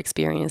done it or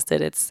experienced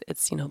it, it's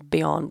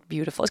beyond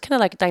beautiful. It's kind of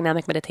like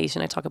dynamic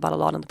meditation I talk about a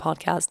lot on the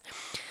podcast.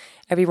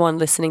 Everyone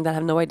listening that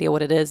have no idea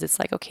what it is, it's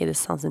like, okay, this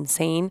sounds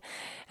insane.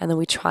 And then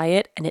we try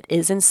it and it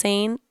is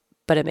insane,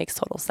 but it makes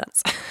total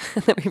sense.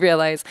 And then we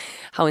realize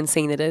how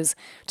insane it is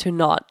to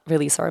not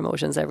release our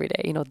emotions every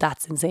day.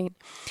 That's insane.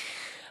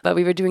 But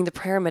we were doing the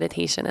prayer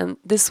meditation. And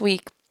this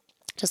week,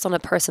 just on a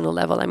personal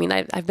level, I mean,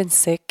 I've been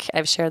sick.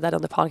 I've shared that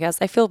on the podcast.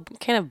 I feel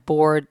kind of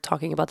bored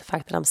talking about the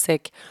fact that I'm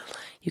sick.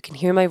 You can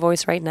hear my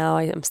voice right now.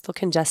 I'm still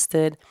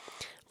congested,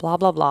 blah,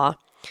 blah, blah.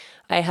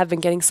 I have been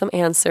getting some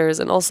answers.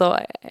 And also,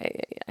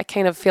 I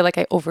kind of feel like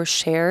I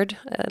overshared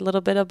a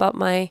little bit about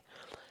my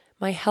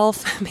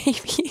health,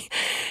 maybe,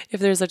 if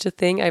there's such a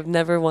thing. I've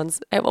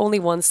only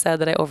once said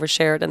that I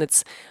overshared, and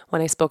it's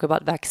when I spoke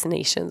about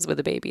vaccinations with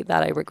the baby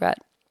that I regret.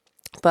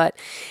 But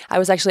I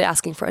was actually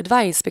asking for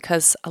advice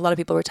because a lot of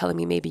people were telling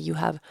me maybe you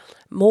have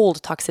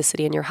mold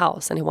toxicity in your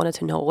house, and I wanted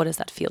to know, what does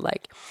that feel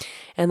like?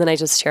 And then I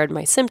just shared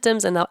my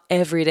symptoms, and now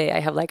every day I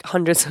have like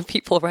hundreds of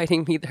people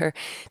writing me their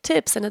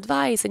tips and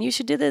advice, and you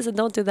should do this and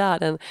don't do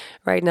that. And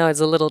right now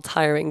it's a little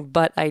tiring,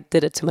 but I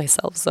did it to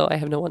myself, so I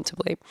have no one to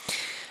blame.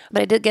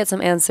 But I did get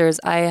some answers.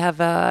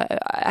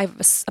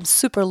 I'm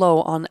super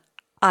low on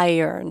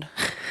iron.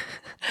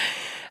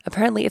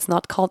 Apparently it's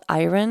not called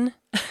iron.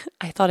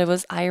 I thought it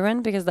was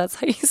iron because that's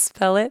how you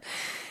spell it.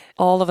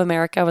 All of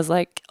America was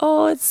like,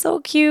 oh, it's so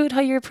cute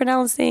how you're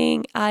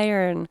pronouncing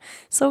iron.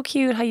 So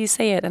cute how you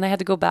say it. And I had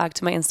to go back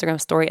to my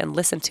Instagram story and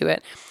listen to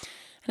it.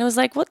 And I was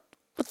like,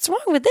 what's wrong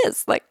with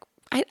this? Like,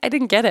 I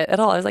didn't get it at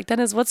all. I was like,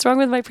 Dennis, what's wrong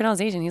with my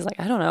pronunciation? He's like,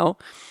 I don't know.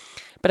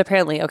 But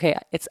apparently, okay,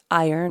 it's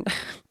iron.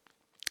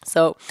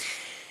 So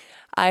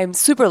I'm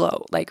super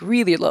low, like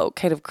really low,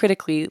 kind of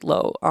critically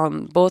low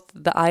on both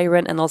the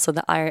iron and also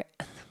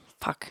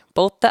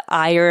both the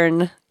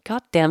iron,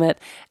 god damn it,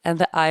 and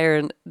the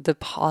iron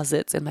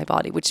deposits in my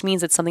body, which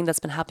means it's something that's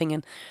been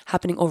happening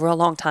over a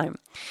long time.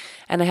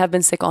 And I have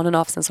been sick on and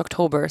off since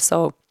October.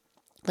 So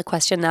the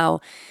question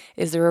now,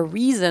 is there a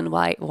reason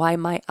why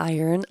my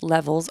iron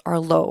levels are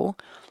low,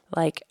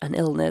 like an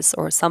illness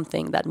or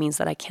something that means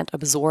that I can't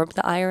absorb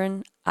the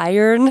iron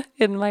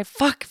in my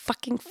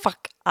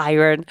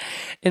iron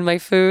in my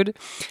food?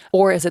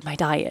 Or is it my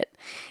diet?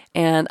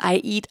 And I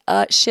eat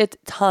a shit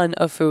ton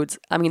of foods.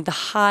 I mean, the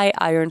high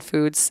iron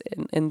foods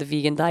in the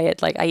vegan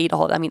diet, like I eat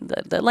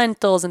the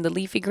lentils and the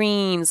leafy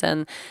greens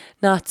and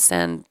nuts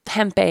and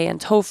tempeh and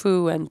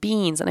tofu and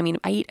beans. And I mean,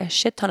 I eat a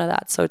shit ton of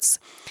that. So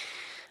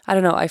I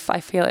don't know. I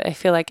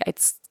feel like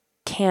it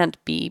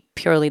can't be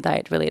purely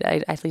diet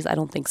related. At least I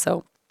don't think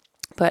so.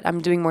 But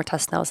I'm doing more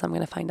tests now, so I'm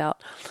going to find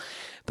out.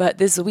 But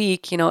this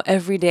week,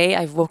 every day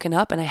I've woken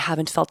up and I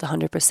haven't felt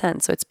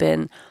 100%. So it's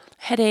been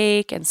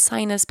headache and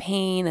sinus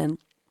pain and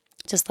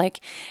just like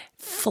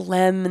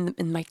phlegm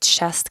in my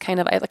chest, kind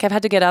of. I've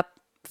had to get up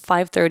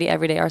 5:30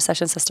 every day. Our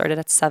sessions have started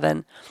at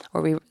 7,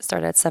 or we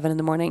started at 7 in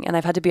the morning. And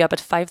I've had to be up at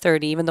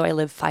 5:30, even though I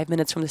live 5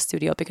 minutes from the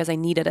studio, because I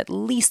needed at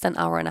least an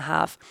hour and a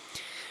half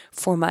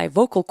for my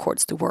vocal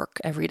cords to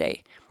work every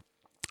day.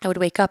 I would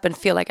wake up and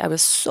feel like I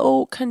was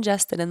so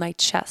congested in my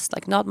chest,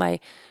 like not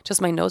just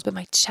my nose, but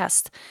my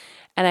chest.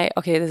 And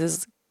this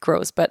is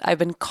gross, but I've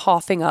been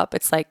coughing up.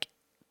 It's like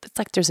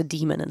there's a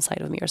demon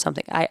inside of me or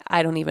something.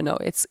 I don't even know.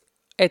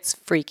 It's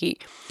freaky.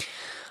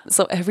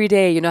 So every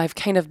day, I've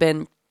kind of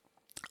been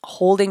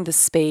holding the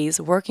space,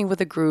 working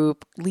with a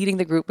group, leading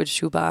the group with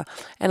Shuba,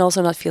 and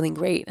also not feeling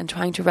great and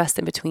trying to rest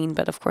in between,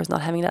 but of course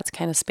not having that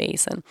kind of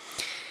space. And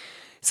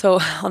so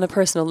on a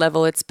personal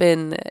level, it's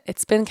been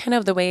kind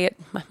of the way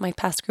my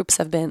past groups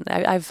have been.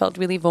 I've felt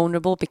really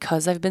vulnerable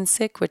because I've been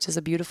sick, which is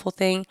a beautiful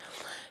thing.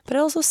 But it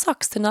also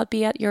sucks to not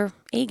be at your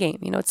A game.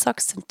 It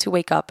sucks to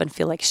wake up and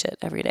feel like shit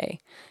every day.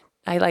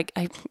 I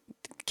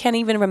can't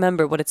even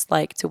remember what it's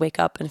like to wake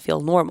up and feel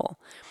normal.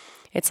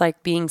 It's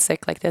like being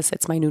sick like this.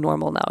 It's my new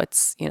normal now.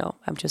 It's,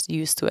 I'm just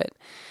used to it.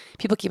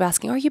 People keep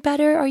asking, are you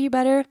better? Are you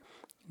better?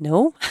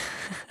 No,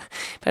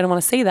 but I don't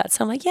want to say that.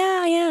 So I'm like,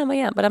 yeah, I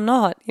am, but I'm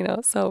not,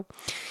 so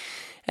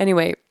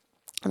anyway.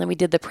 And then we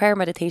did the prayer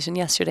meditation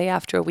yesterday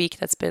after a week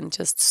that's been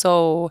just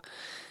so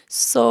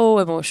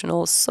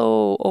emotional,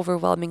 so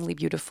overwhelmingly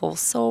beautiful.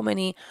 So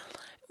many,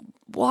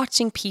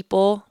 watching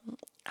people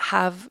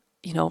have,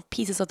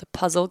 pieces of the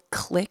puzzle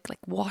click, like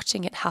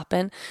watching it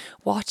happen,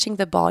 watching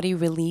the body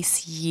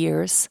release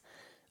years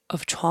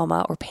of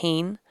trauma or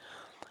pain,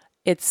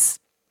 it's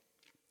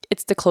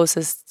the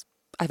closest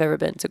I've ever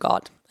been to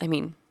God. I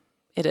mean,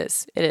 it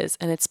is.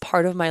 And it's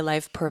part of my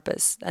life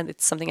purpose. And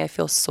it's something I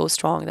feel so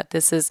strong that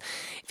this is,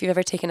 if you've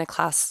ever taken a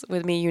class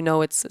with me, you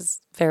know it's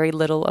very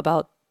little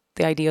about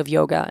the idea of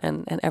yoga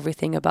and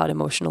everything about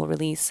emotional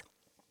release.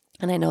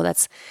 And I know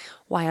that's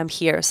why I'm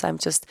here. So I'm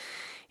just,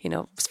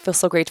 feel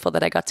so grateful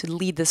that I got to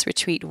lead this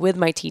retreat with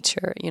my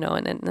teacher,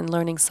 and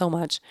learning so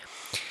much.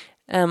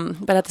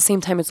 But at the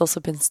same time, it's also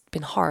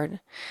been hard.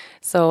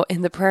 So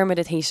in the prayer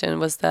meditation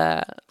was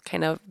the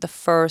kind of the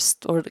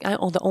first or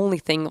the only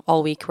thing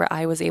all week where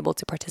I was able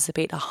to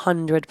participate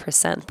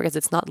 100% because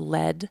it's not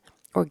led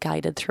or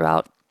guided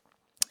throughout.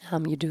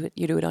 You do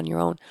it on your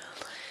own.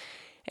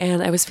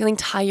 And I was feeling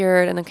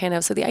tired,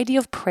 and so the idea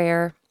of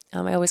prayer.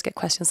 I always get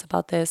questions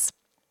about this.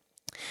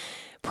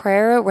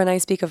 Prayer, when we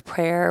speak of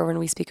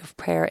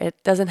prayer,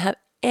 it doesn't have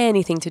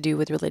anything to do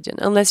with religion,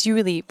 unless you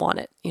really want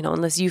it,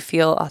 unless you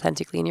feel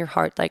authentically in your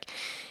heart like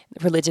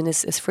religion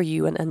is for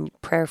you and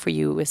prayer for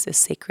you is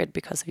sacred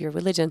because of your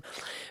religion.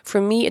 For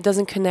me, it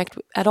doesn't connect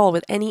at all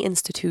with any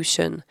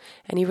institution,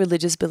 any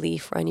religious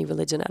belief, or any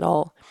religion at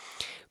all.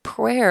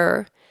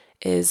 Prayer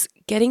is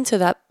getting to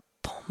that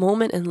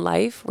moment in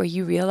life where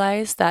you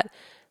realize that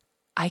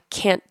I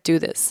can't do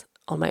this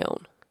on my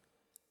own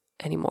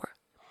anymore.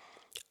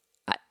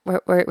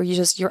 Where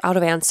you're out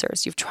of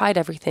answers. You've tried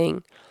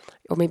everything.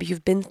 Or maybe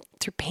you've been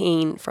through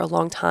pain for a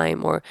long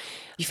time, or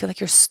you feel like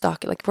you're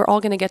stuck. Like we're all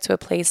going to get to a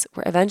place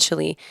where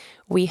eventually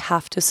we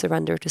have to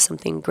surrender to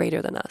something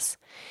greater than us.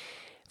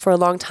 For a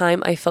long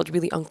time, I felt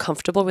really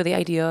uncomfortable with the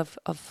idea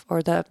of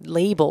or the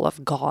label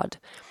of God.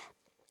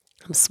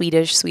 I'm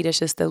Swedish.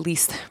 Swedish is the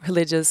least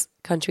religious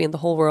country in the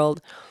whole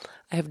world.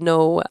 I have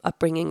no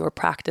upbringing or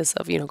practice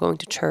of, going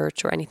to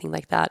church or anything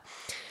like that.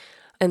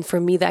 And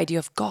for me, the idea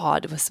of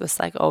God was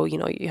like,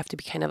 you have to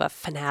be kind of a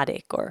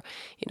fanatic or,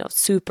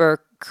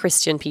 super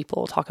Christian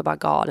people talk about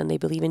God and they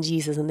believe in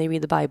Jesus and they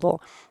read the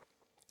Bible.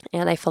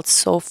 And I felt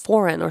so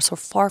foreign or so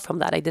far from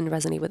that. I didn't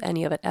resonate with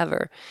any of it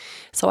ever.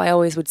 So I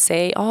always would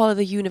say,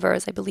 the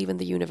universe, I believe in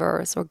the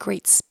universe, or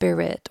great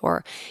spirit,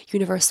 or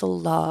universal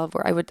love,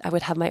 or I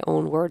would have my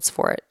own words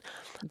for it.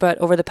 But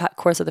over the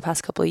course of the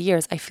past couple of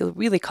years, I feel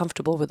really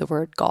comfortable with the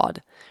word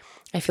God.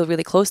 I feel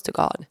really close to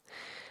God.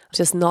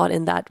 Just not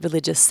in that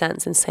religious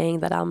sense in saying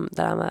that I'm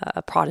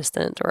a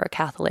Protestant or a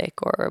Catholic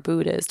or a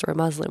Buddhist or a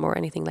Muslim or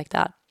anything like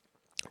that.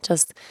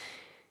 Just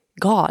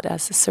God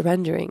as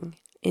surrendering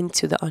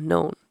into the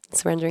unknown,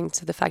 surrendering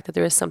to the fact that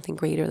there is something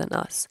greater than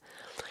us.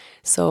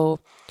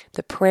 So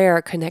the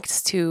prayer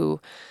connects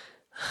to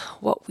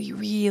what we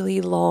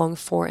really long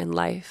for in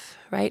life,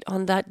 right?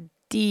 On that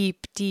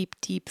deep, deep,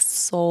 deep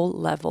soul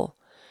level.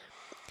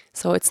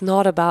 So it's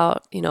not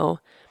about,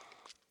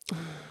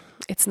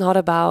 it's not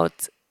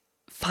about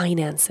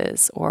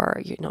finances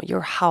or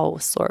your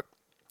house or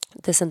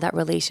this and that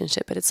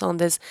relationship, but it's on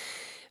this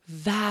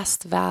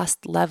vast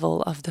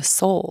level of the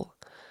soul,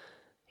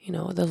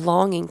 the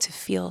longing to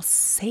feel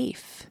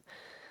safe,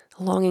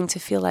 the longing to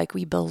feel like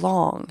we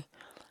belong,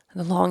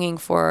 the longing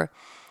for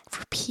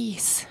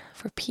peace,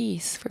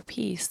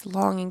 the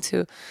longing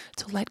to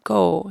let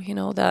go,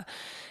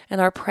 and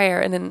our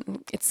prayer. And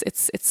then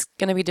it's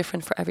going to be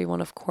different for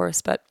everyone, of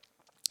course, but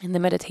in the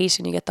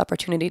meditation, you get the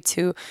opportunity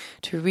to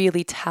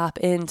really tap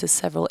into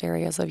several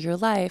areas of your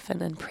life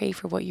and then pray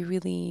for what you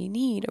really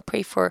need,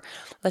 or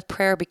let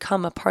prayer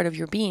become a part of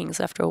your being.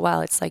 So after a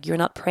while, it's like you're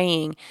not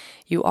praying,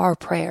 you are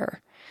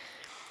prayer.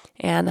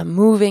 And I'm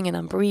moving and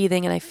I'm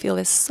breathing and I feel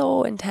this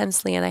so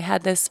intensely. And I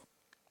had this,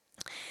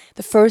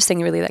 the first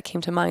thing really that came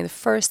to mind,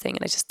 and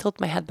I just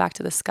tilted my head back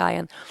to the sky,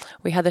 and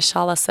we had the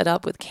shala set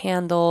up with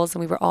candles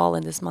and we were all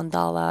in this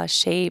mandala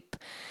shape.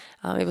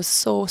 It was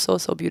so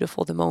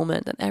beautiful, the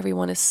moment, and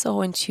everyone is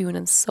so in tune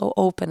and so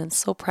open and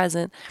so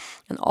present,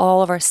 and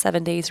all of our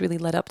 7 days really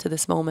led up to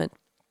this moment.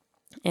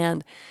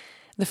 And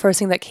the first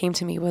thing that came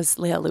to me was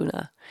Lea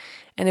Luna,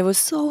 and it was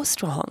so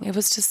strong. It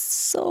was just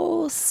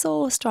so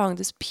strong,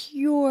 this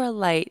pure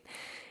light.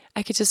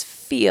 I could just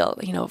feel,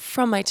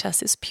 from my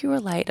chest, this pure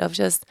light of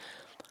just,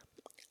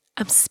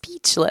 I'm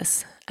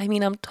speechless. I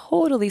mean, I'm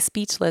totally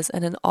speechless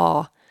and in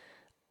awe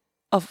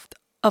of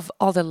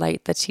all the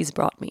light that she's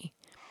brought me.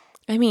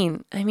 I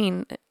mean,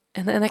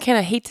 and I kind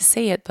of hate to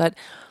say it, but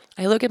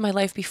I look at my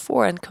life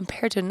before and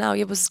compared to now,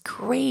 it was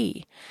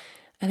gray,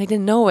 and I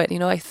didn't know it.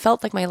 I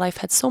felt like my life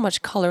had so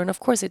much color, and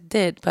of course it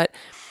did, but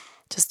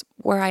just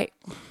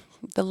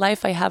the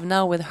life I have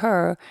now with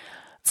her,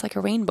 it's like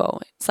a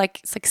rainbow. It's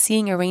like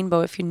seeing a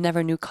rainbow if you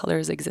never knew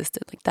colors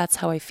existed. Like that's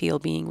how I feel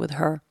being with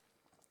her,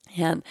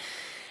 and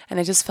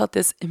I just felt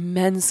this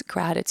immense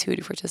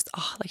gratitude for just,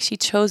 like she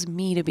chose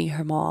me to be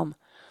her mom.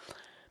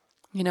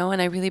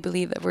 And I really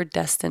believe that we're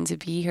destined to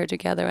be here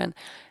together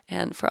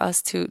and for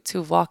us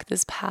to walk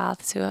this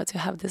path, to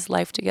have this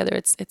life together.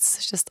 It's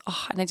just,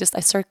 and I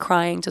started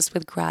crying just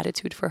with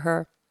gratitude for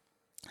her.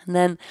 And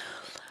then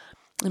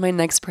in my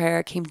next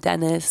prayer came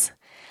Dennis.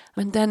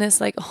 And Dennis,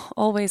 like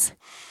always,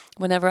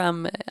 whenever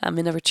I'm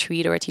in a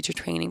retreat or a teacher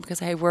training,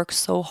 because I work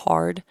so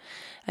hard.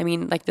 I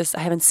mean, like this, I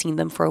haven't seen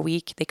them for a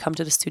week. They come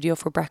to the studio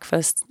for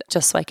breakfast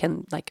just so I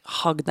can like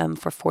hug them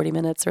for 40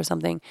 minutes or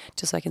something,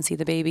 just so I can see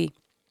the baby.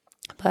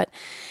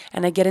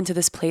 And I get into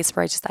this place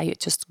where I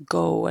just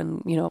go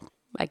and,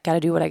 I got to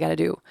do what I got to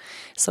do.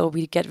 So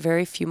we get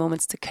very few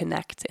moments to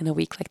connect in a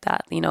week like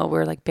that.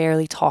 We're like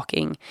barely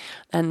talking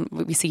and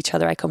we see each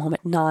other. I come home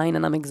at 9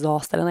 and I'm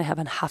exhausted and I have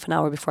a half an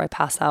hour before I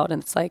pass out.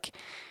 And it's like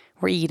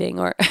we're eating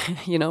or,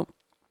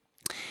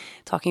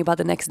 talking about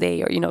the next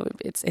day or,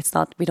 it's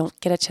not, we don't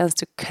get a chance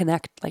to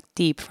connect like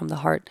deep from the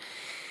heart.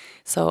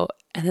 So,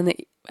 and then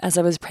as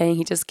I was praying,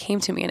 he just came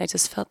to me and I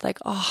just felt like,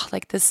 oh,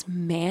 like this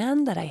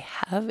man that I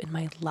have in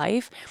my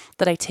life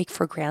that I take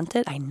for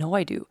granted. I know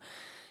I do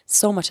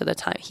so much of the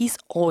time. He's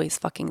always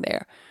fucking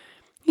there.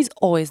 He's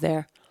always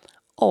there,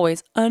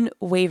 always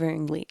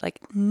unwaveringly, like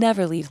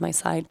never leaves my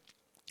side,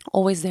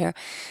 always there.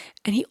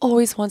 And he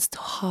always wants to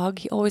hug.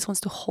 He always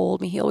wants to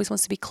hold me. He always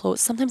wants to be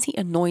close. Sometimes he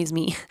annoys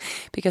me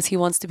because he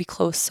wants to be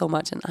close so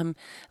much and I'm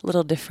a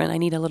little different. I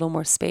need a little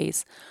more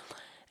space.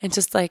 And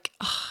just like,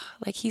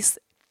 like he's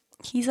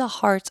a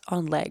heart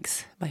on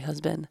legs, my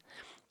husband.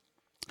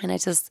 And I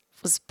just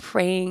was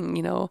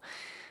praying,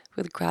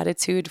 with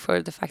gratitude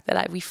for the fact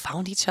that we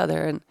found each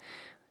other and,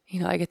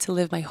 I get to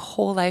live my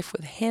whole life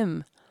with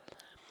him.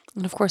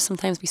 And of course,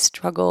 sometimes we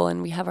struggle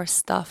and we have our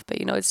stuff,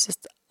 but, it's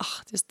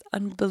just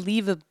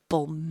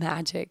unbelievable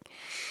magic.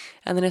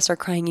 And then I start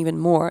crying even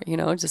more,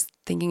 just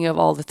thinking of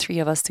all the three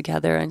of us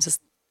together and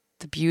just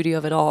the beauty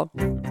of it all.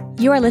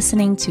 You are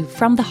listening to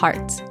From the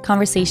Heart,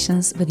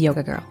 Conversations with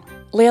Yoga Girl.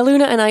 Leah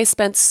Luna and I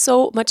spent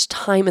so much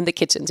time in the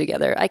kitchen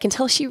together. I can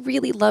tell she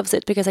really loves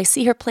it because I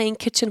see her playing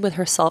kitchen with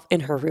herself in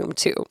her room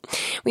too.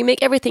 We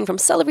make everything from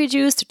celery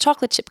juice to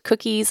chocolate chip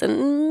cookies,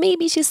 and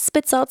maybe she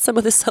spits out some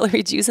of the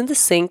celery juice in the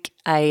sink.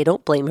 I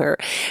don't blame her.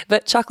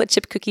 But chocolate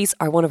chip cookies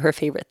are one of her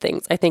favorite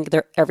things. I think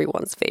they're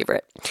everyone's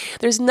favorite.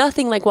 There's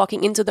nothing like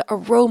walking into the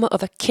aroma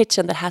of a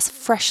kitchen that has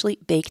freshly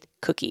baked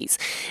cookies.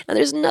 And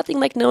there's nothing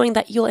like knowing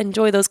that you'll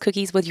enjoy those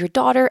cookies with your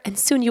daughter and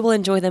soon you will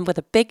enjoy them with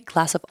a big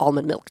glass of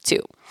almond milk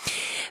too.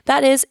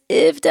 That is,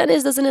 if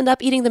Dennis doesn't end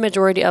up eating the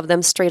majority of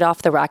them straight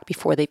off the rack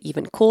before they've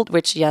even cooled,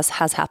 which yes,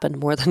 has happened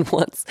more than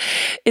once.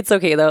 It's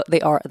okay though,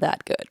 they are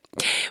that good.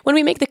 When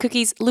we make the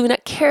cookies, Luna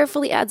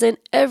carefully adds in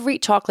every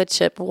chocolate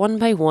chip one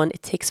by one.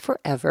 It takes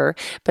forever,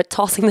 but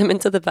tossing them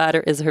into the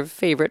batter is her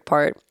favorite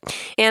part.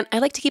 And I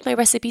like to keep my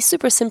recipe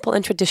super simple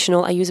and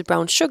traditional. I use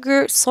brown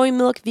sugar, soy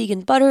milk,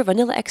 vegan butter,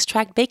 vanilla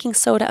extract, baking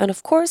soda, and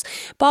of course,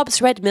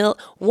 Bob's Red Mill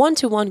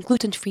 1-to-1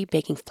 gluten-free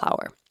baking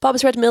flour.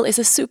 Bob's Red Mill is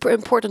a super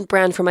important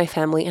brand for my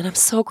family, and I'm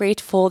so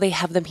grateful they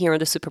have them here in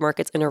the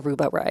supermarkets in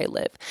Aruba where I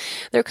live.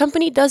 Their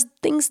company does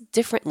things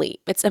differently.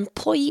 It's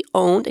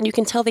employee-owned, and you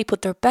can tell they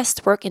put their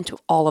best work into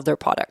all of their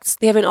products.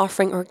 They have been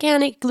offering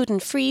organic,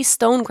 gluten-free,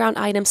 stone-ground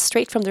items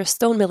straight from their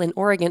stone mill in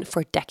Oregon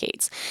for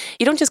decades.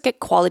 You don't just get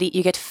quality,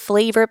 you get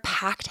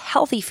flavor-packed,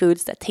 healthy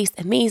foods that taste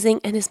amazing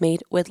and is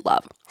made with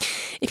love.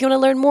 If you want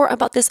to learn more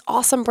about this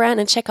awesome brand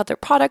and check out their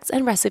products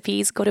and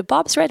recipes, go to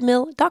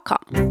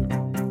bobsredmill.com.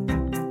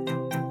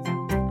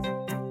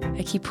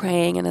 I keep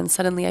praying and then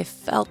suddenly I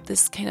felt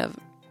this kind of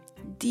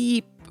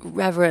deep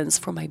reverence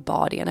for my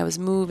body and I was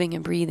moving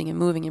and breathing and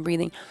moving and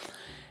breathing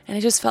and I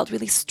just felt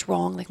really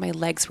strong, like my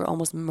legs were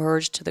almost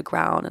merged to the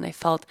ground and I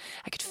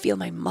could feel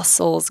my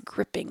muscles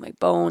gripping my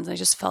bones and I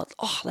just felt,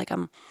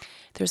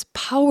 there's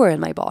power in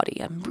my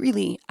body. I'm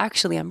really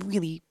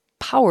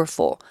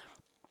powerful.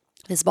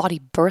 This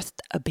body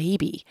birthed a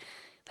baby,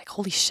 like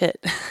holy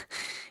shit,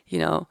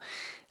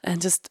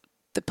 and just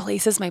the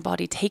places my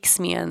body takes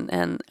me and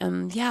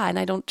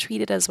I don't treat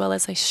it as well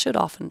as I should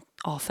often.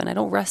 I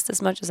don't rest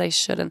as much as I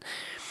should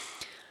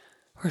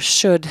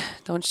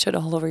don't should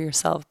all over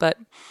yourself. But,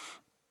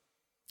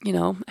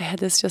 I had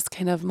this just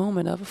kind of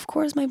moment of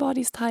course my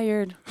body's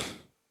tired.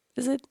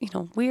 Is it,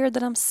 weird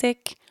that I'm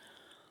sick?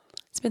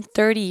 It's been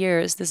 30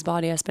 years this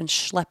body has been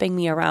schlepping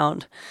me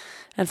around.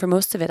 And for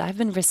most of it, I've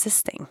been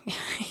resisting,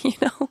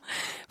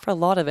 for a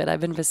lot of it,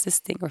 I've been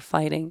resisting or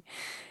fighting.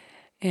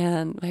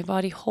 And my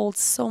body holds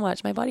so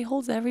much. My body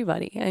holds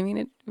everybody. I mean,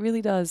 it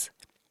really does.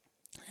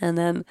 And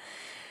then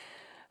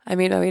I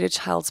made my way to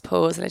child's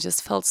pose and I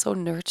just felt so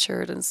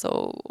nurtured and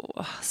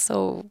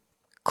so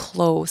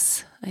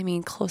close. I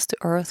mean, close to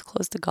earth,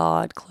 close to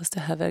God, close to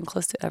heaven,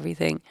 close to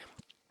everything.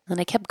 And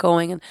I kept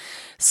going and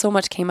so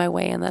much came my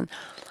way. And then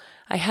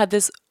I had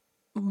this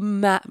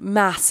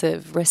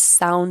massive,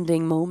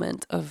 resounding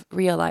moment of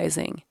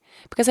realizing,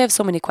 because I have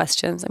so many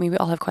questions. I mean, we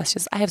all have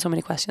questions. I have so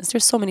many questions.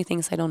 There's so many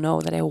things I don't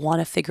know that I want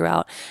to figure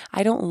out.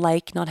 I don't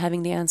like not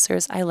having the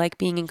answers. I like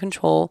being in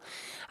control.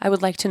 I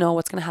would like to know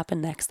what's going to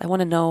happen next. I want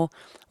to know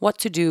what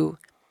to do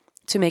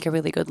to make a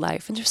really good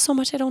life. And there's so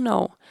much I don't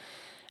know.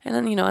 And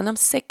then, and I'm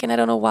sick and I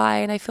don't know why.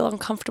 And I feel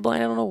uncomfortable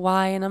and I don't know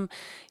why. And I'm,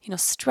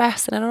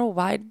 stressed and I don't know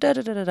why. And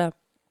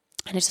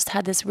I just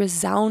had this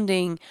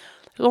resounding,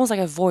 it was almost like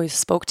a voice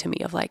spoke to me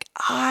of like,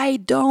 I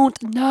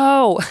don't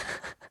know.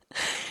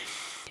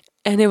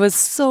 And it was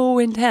so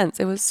intense.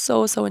 It was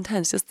so, so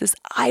intense. Just this,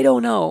 I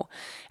don't know.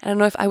 And I don't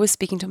know if I was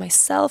speaking to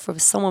myself or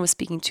if someone was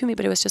speaking to me,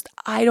 but it was just,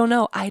 I don't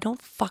know. I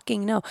don't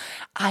fucking know.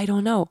 I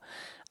don't know.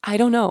 I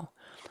don't know.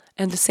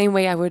 And the same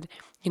way I would,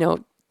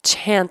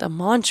 chant a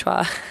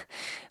mantra,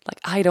 like,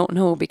 I don't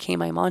know became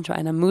my mantra.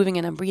 And I'm moving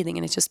and I'm breathing.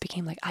 And it just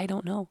became like, I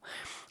don't know.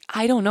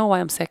 I don't know why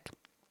I'm sick.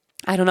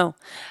 I don't know.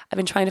 I've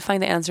been trying to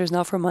find the answers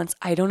now for months.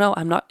 I don't know.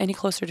 I'm not any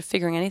closer to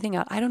figuring anything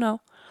out. I don't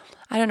know.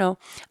 I don't know.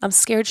 I'm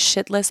scared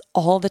shitless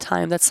all the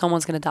time that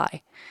someone's going to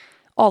die.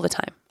 All the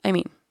time. I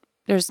mean,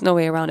 there's no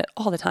way around it.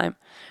 All the time.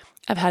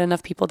 I've had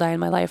enough people die in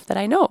my life that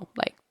I know,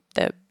 like,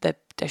 the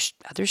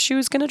other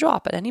shoe's going to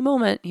drop at any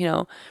moment,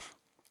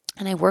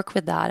 And I work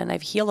with that, and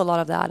I've healed a lot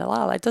of that.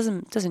 It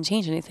doesn't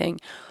change anything.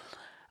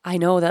 I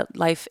know that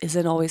life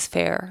isn't always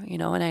fair,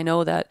 and I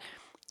know that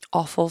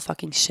awful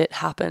fucking shit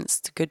happens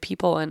to good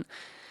people, and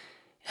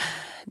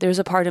there's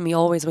a part of me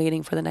always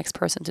waiting for the next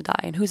person to die.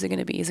 And who's it going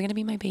to be? Is it going to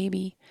be my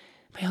baby,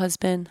 my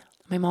husband,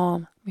 my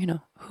mom?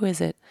 Who is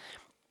it?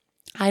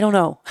 I don't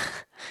know.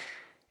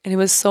 And it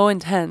was so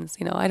intense.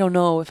 I don't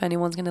know if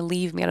anyone's going to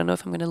leave me. I don't know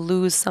if I'm going to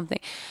lose something.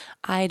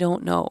 I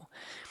don't know.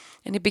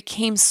 And it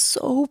became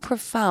so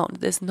profound,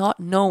 this not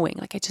knowing.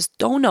 Like, I just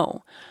don't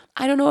know.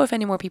 I don't know if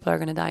any more people are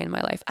going to die in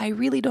my life. I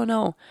really don't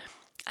know.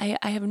 I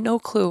have no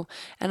clue.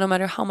 And no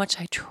matter how much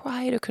I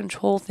try to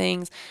control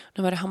things,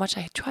 no matter how much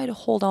I try to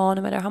hold on,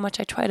 no matter how much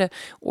I try to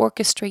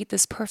orchestrate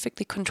this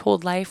perfectly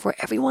controlled life where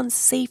everyone's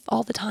safe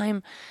all the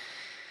time,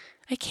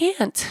 I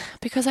can't,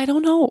 because I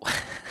don't know.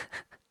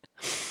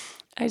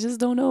 I just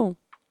don't know.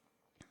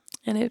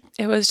 And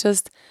it was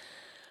just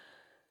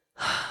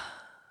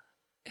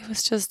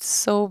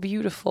so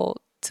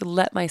beautiful to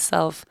let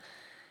myself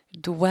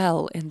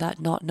dwell in that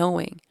not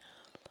knowing.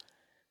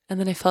 And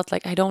then I felt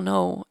like I don't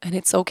know, and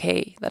it's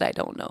okay that I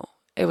don't know.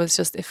 I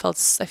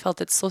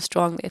felt it so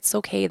strongly. It's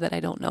okay that I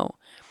don't know.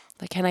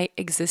 Like, can I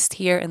exist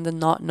here in the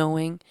not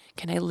knowing?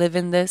 Can I live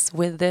in this,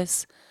 with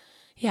this?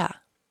 Yeah.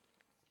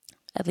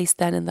 At least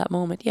then in that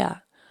moment,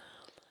 yeah,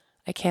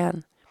 I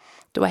can.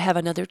 Do I have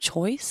another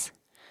choice?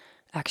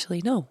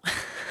 Actually, no.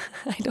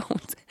 I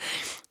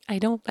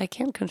don't. I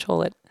can't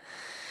control it.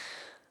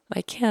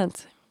 I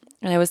can't.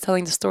 And I was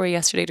telling the story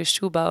yesterday to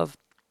Shuba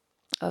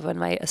of when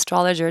my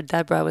astrologer,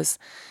 Deborah, was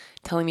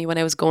telling me when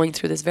I was going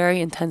through this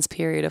very intense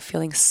period of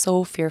feeling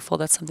so fearful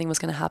that something was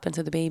going to happen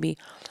to the baby.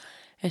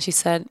 And she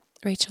said,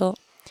 Rachel,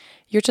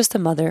 you're just a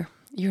mother.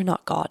 You're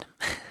not God.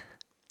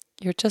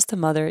 You're just a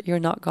mother. You're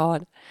not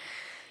God.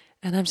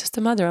 And I'm just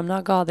a mother. I'm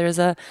not God. There's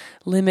a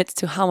limit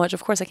to how much.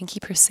 Of course, I can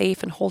keep her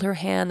safe and hold her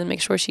hand and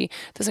make sure she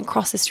doesn't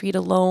cross the street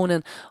alone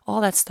and all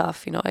that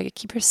stuff. I can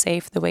keep her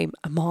safe the way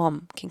a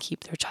mom can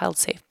keep their child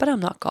safe. But I'm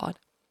not God.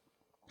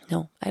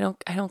 No, I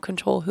don't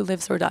control who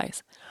lives or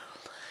dies.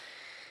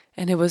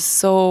 And it was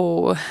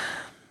so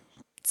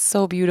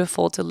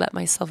beautiful to let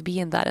myself be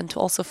in that, and to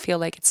also feel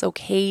like it's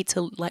okay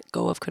to let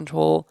go of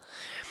control.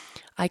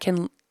 I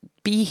can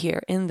be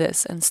here in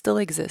this and still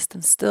exist,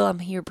 and still I'm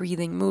here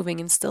breathing, moving,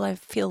 and still I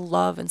feel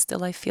love, and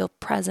still I feel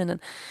present,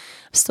 and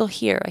I'm still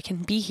here. I can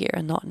be here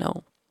and not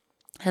know.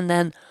 And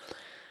then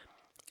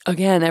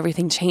again,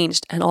 everything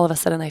changed, and all of a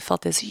sudden I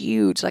felt this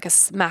huge, like a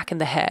smack in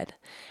the head.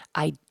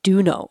 I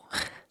do know.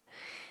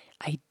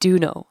 I do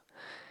know.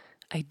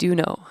 I do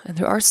know. And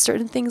there are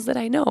certain things that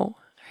I know.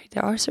 Right?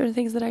 There are certain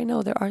things that I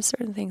know. There are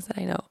certain things that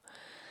I know.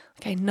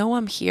 Like, I know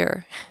I'm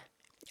here.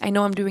 I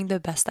know I'm doing the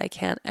best I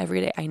can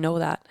every day. I know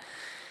that.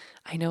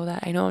 I know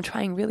that. I know I'm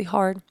trying really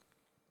hard.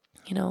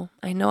 I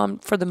know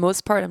for the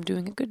most part, I'm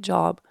doing a good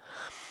job.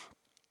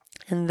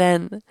 And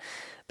then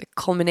the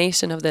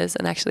culmination of this,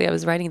 and actually I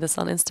was writing this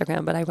on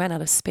Instagram, but I ran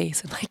out of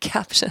space in my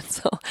caption.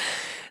 So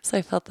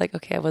I felt like,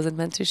 okay, I wasn't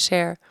meant to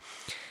share.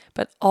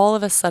 But all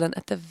of a sudden,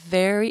 at the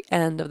very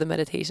end of the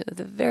meditation, at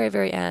the very,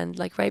 very end,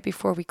 like right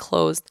before we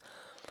closed,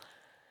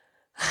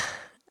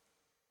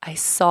 I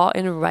saw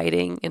in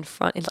writing in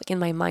front, like in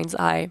my mind's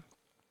eye,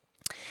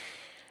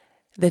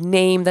 the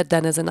name that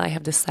Dennis and I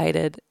have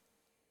decided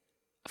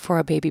for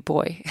a baby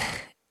boy,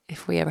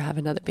 if we ever have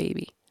another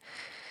baby.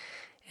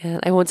 And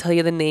I won't tell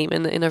you the name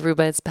in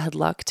Aruba. It's bad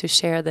luck to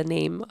share the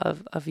name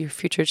of your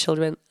future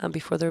children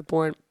before they're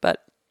born.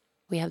 But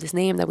we have this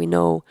name that we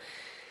know.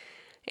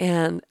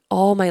 And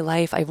all my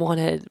life, I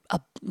wanted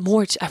a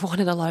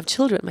lot of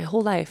children, my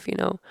whole life,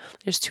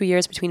 There's 2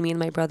 years between me and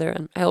my brother,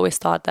 and I always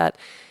thought that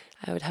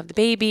I would have the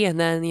baby, and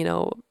then,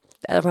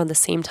 around the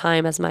same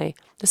time as the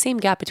same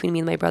gap between me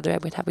and my brother,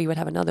 we would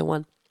have another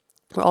one.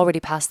 We're already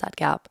past that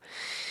gap.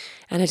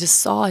 And I just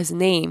saw his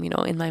name,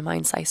 in my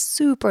mind's eye,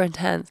 super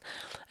intense.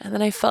 And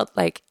then I felt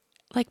like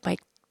my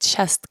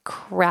chest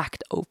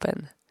cracked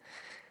open.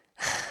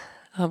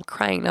 I'm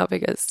crying now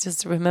because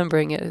just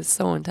remembering it is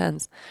so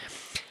intense.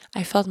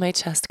 I felt my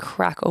chest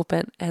crack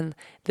open, and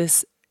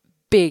this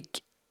big,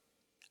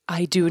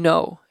 I do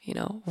know,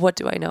 what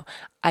do I know?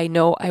 I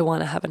know I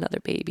want to have another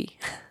baby.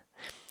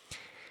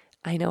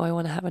 I know I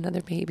want to have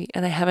another baby.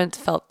 And I haven't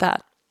felt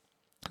that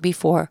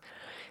before.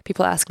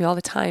 People ask me all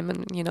the time,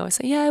 and, I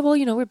say, yeah, well,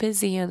 we're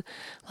busy and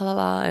la la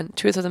la. And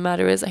truth of the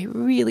matter is, I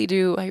really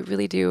do.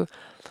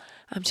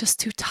 I'm just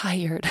too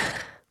tired.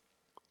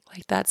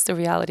 Like, that's the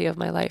reality of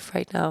my life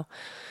right now.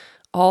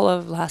 All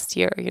of last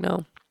year,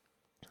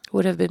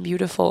 would have been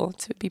beautiful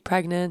to be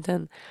pregnant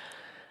and,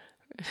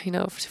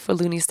 for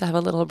Loonies to have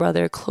a little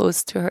brother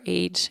close to her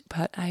age.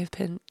 But I've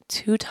been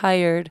too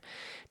tired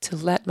to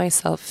let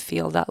myself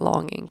feel that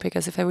longing,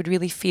 because if I would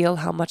really feel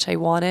how much I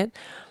want it,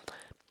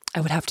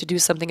 I would have to do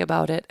something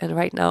about it. And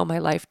right now, my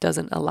life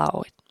doesn't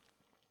allow it.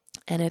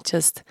 And it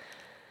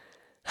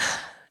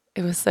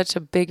was such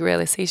a big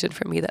realization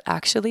for me that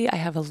actually I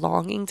have a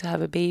longing to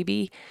have a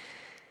baby,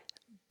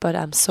 but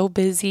I'm so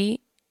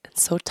busy and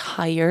so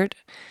tired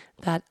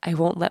that I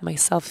won't let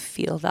myself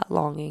feel that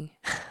longing.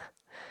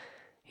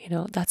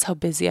 That's how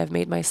busy I've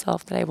made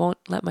myself, that I won't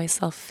let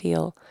myself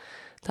feel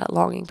that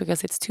longing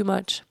because it's too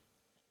much.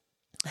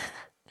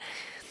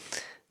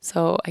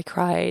 So I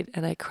cried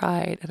and I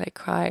cried and I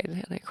cried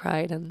and I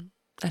cried, and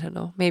I don't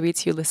know, maybe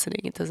it's you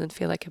listening, it doesn't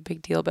feel like a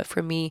big deal, but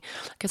for me,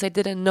 because I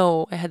didn't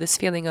know, I had this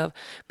feeling of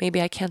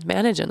maybe I can't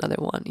manage another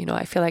one.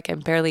 I feel like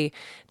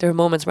there are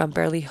moments where I'm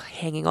barely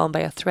hanging on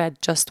by a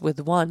thread just with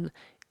one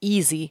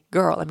easy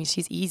girl. I mean,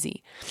 she's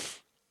easy.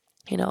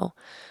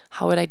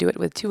 How would I do it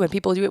with two? And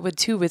people do it with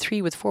two, with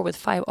three, with four, with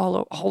five,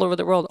 all over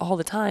the world, all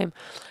the time.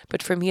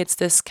 But for me, it's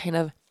this kind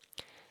of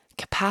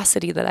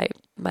capacity that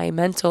my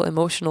mental,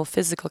 emotional,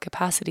 physical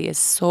capacity is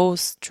so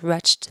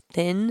stretched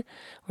thin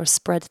or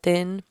spread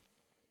thin,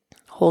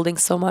 holding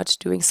so much,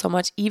 doing so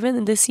much, even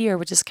in this year,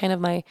 which is kind of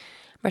my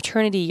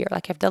maternity year.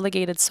 Like, I've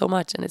delegated so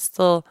much and it's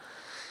still,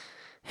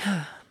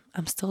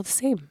 I'm still the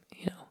same,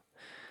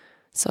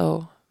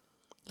 So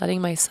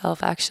letting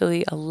myself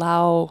actually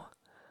allow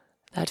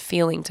that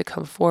feeling to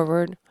come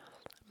forward,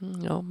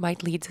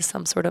 might lead to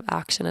some sort of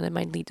action, and it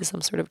might lead to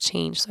some sort of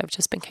change. So I've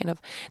just been kind of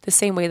the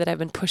same way that I've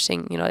been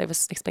pushing, I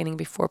was explaining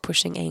before,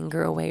 pushing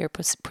anger away or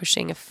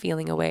pushing a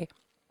feeling away.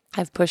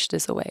 I've pushed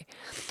this away.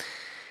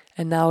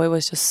 And now it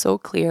was just so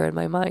clear in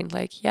my mind,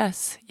 like,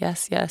 yes,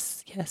 yes,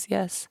 yes, yes,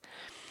 yes.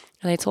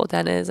 And I told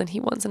Dennis, and he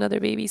wants another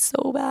baby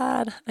so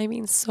bad. I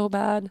mean, so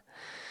bad.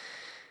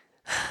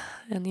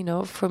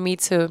 And, for me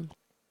to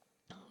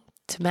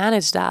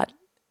manage that,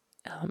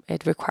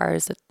 it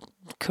requires a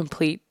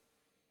complete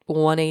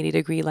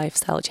 180-degree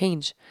lifestyle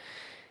change.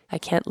 I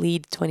can't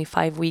lead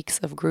 25 weeks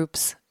of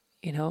groups,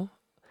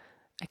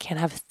 I can't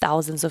have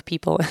thousands of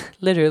people,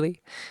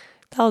 literally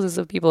thousands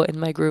of people in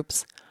my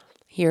groups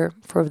here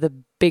for the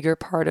bigger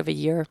part of a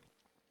year,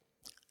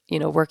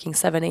 working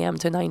 7 a.m.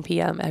 to 9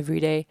 p.m. every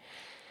day,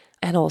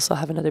 and also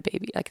have another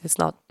baby. Like, it's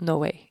no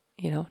way,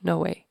 no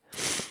way.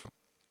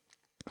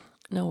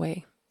 No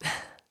way.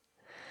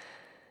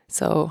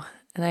 So,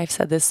 and I've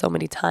said this so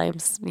many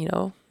times,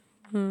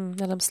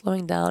 that I'm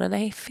slowing down, and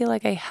I feel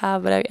like I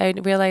have, but I'm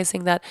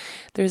realizing that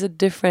there's a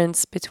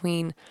difference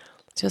between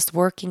just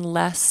working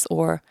less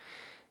or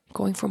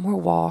going for more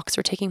walks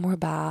or taking more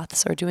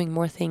baths or doing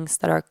more things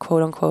that are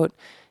quote unquote,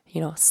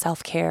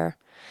 self-care,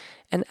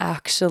 and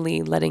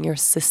actually letting your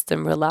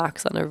system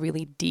relax on a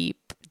really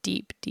deep,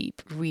 deep,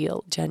 deep,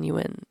 real,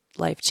 genuine,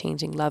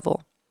 life-changing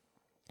level.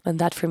 And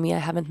that for me, I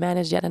haven't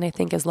managed yet. And I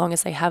think as long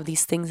as I have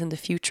these things in the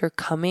future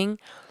coming,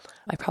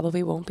 I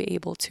probably won't be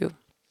able to.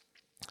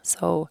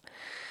 So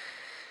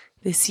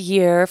this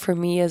year for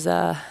me is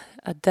a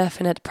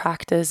definite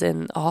practice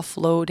in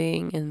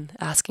offloading and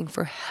asking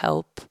for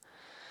help.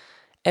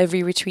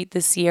 Every retreat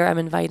this year, I'm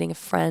inviting a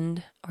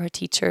friend or a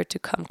teacher to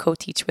come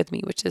co-teach with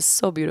me, which is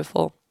so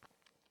beautiful.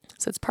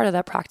 So it's part of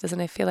that practice.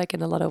 And I feel like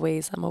in a lot of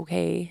ways I'm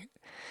okay.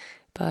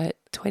 But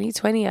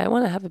 2020, I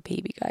want to have a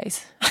baby,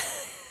 guys.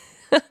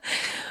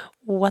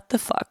 What the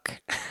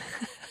fuck?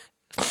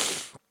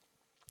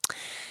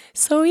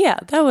 So yeah,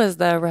 that was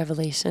the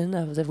revelation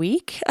of the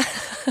week.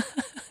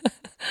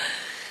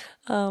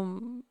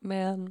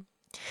 Man.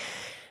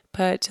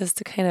 But just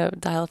to kind of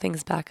dial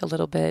things back a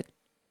little bit,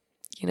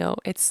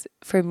 it's,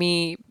 for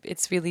me,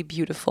 it's really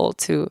beautiful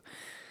to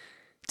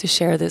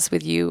share this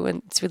with you.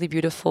 And it's really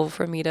beautiful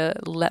for me to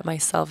let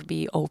myself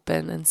be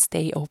open and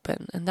stay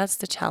open. And that's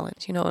the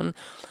challenge, and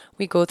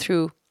we go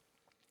through,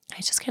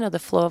 it's just kind of the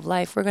flow of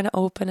life. We're going to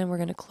open and we're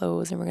going to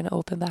close and we're going to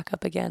open back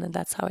up again. And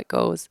that's how it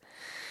goes.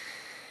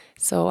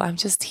 So I'm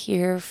just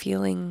here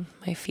feeling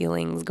my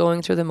feelings,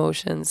 going through the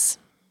motions,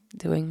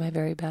 doing my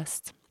very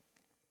best.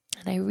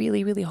 And I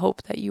really, really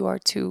hope that you are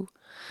too.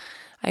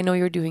 I know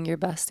you're doing your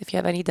best. If you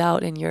have any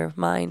doubt in your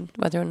mind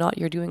whether or not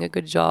you're doing a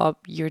good job,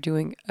 you're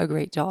doing a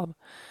great job.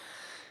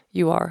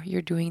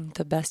 You're doing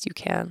the best you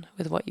can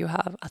with what you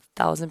have.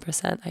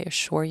 1,000%. I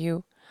assure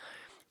you,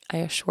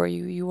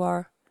 you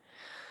are.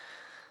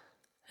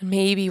 And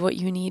maybe what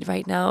you need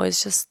right now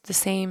is just the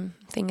same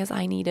thing as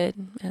I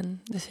needed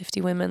and the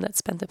 50 women that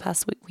spent the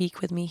past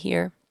week with me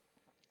here.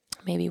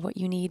 Maybe what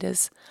you need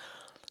is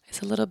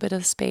a little bit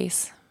of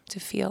space to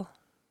feel.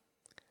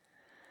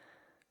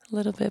 A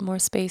little bit more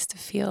space to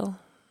feel.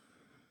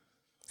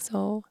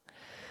 So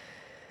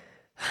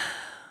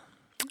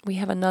we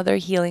have another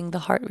Healing the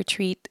Heart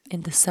retreat in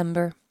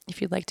December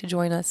if you'd like to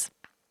join us.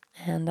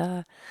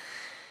 And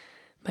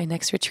my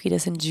next retreat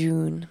is in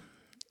June.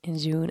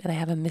 And I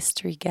have a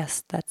mystery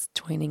guest that's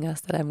joining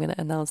us that I'm going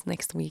to announce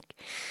next week.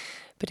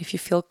 But if you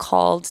feel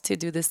called to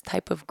do this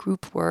type of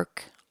group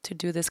work, to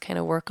do this kind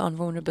of work on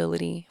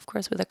vulnerability, of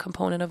course, with a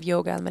component of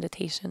yoga and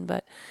meditation,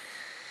 but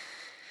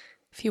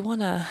if you want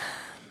to,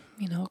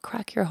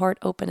 crack your heart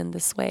open in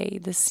this way,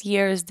 this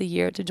year is the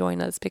year to join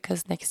us,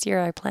 because next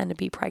year I plan to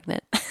be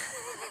pregnant.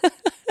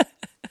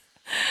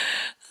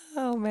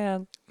 Oh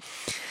man.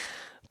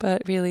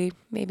 But really,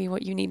 maybe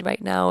what you need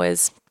right now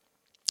is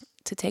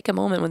to take a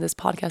moment when this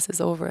podcast is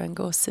over and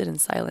go sit in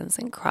silence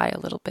and cry a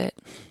little bit.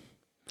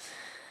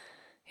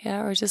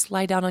 Yeah, or just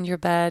lie down on your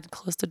bed,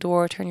 close the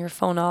door, turn your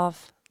phone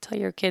off, tell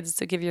your kids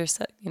to give you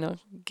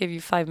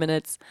 5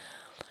 minutes,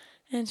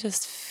 and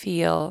just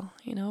feel,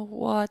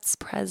 what's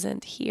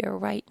present here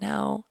right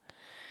now.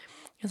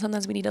 And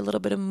sometimes we need a little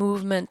bit of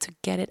movement to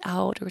get it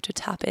out or to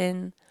tap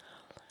in.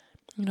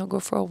 Go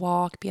for a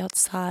walk, be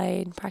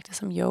outside, practice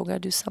some yoga,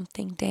 do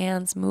something,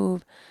 dance,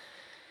 move.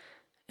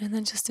 And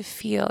then just to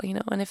feel,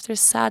 and if there's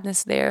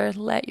sadness there,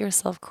 let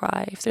yourself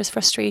cry. If there's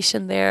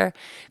frustration there,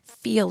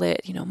 feel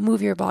it,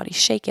 move your body,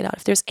 shake it out.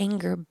 If there's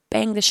anger,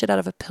 bang the shit out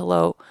of a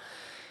pillow.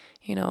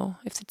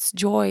 If it's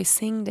joy,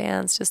 sing,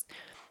 dance, just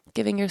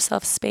giving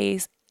yourself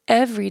space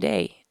every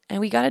day. And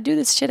we got to do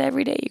this shit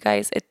every day, you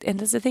guys. And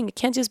that's the thing. It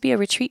can't just be a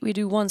retreat we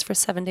do once for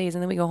 7 days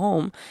and then we go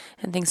home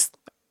and things,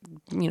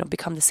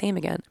 become the same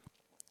again.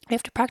 We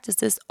have to practice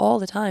this all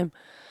the time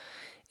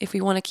if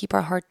we want to keep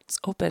our hearts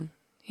open.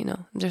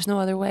 There's no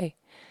other way.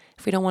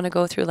 If we don't want to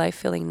go through life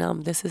feeling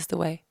numb, this is the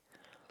way.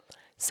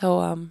 So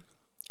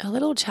a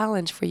little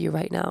challenge for you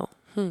right now.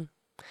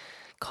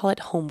 Call it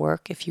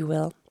homework, if you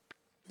will.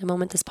 The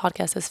moment this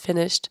podcast is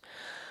finished,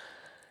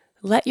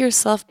 let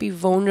yourself be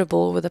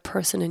vulnerable with a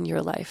person in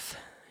your life.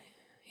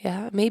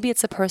 Yeah, maybe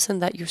it's a person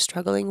that you're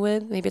struggling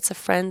with. Maybe it's a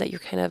friend that you're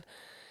kind of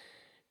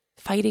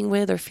fighting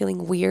with or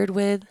feeling weird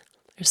with.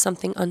 There's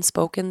something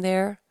unspoken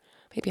there.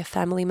 Maybe a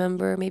family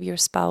member, maybe your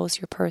spouse,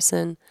 your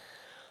person,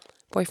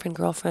 boyfriend,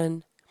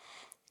 girlfriend.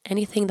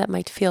 Anything that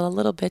might feel a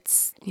little bit,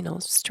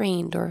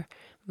 strained or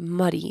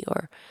muddy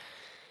or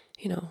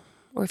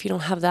if you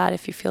don't have that,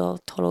 if you feel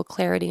total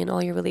clarity in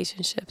all your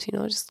relationships,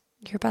 just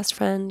your best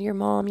friend, your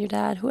mom, your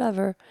dad,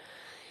 whoever.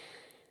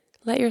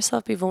 Let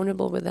yourself be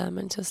vulnerable with them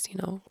and just,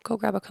 go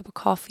grab a cup of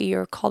coffee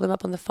or call them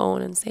up on the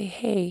phone and say,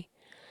 hey,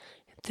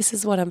 this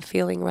is what I'm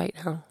feeling right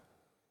now.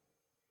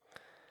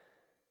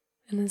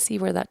 And then see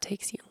where that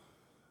takes you.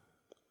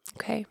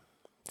 Okay?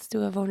 Let's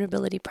do a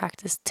vulnerability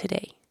practice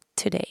today.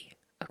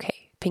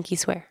 Okay? Pinky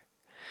swear.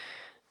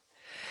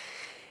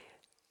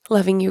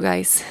 Loving you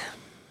guys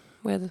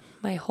with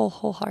my whole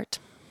heart.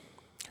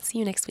 See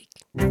you next week.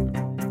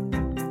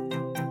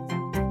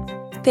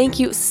 Thank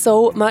you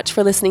so much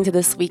for listening to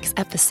this week's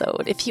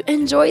episode. If you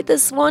enjoyed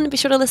this one, be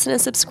sure to listen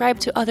and subscribe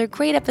to other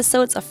great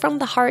episodes of From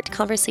the Heart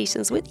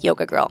Conversations with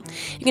Yoga Girl.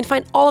 You can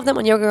find all of them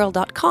on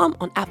yogagirl.com,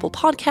 on Apple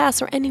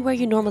Podcasts, or anywhere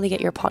you normally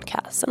get your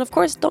podcasts. And of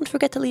course, don't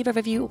forget to leave a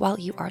review while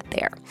you are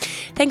there.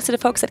 Thanks to the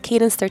folks at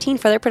Cadence 13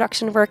 for their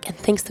production work, and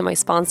thanks to my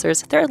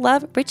sponsors, Third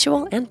Love,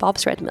 Ritual, and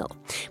Bob's Red Mill.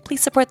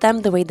 Please support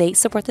them the way they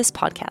support this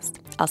podcast.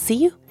 I'll see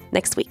you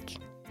next week.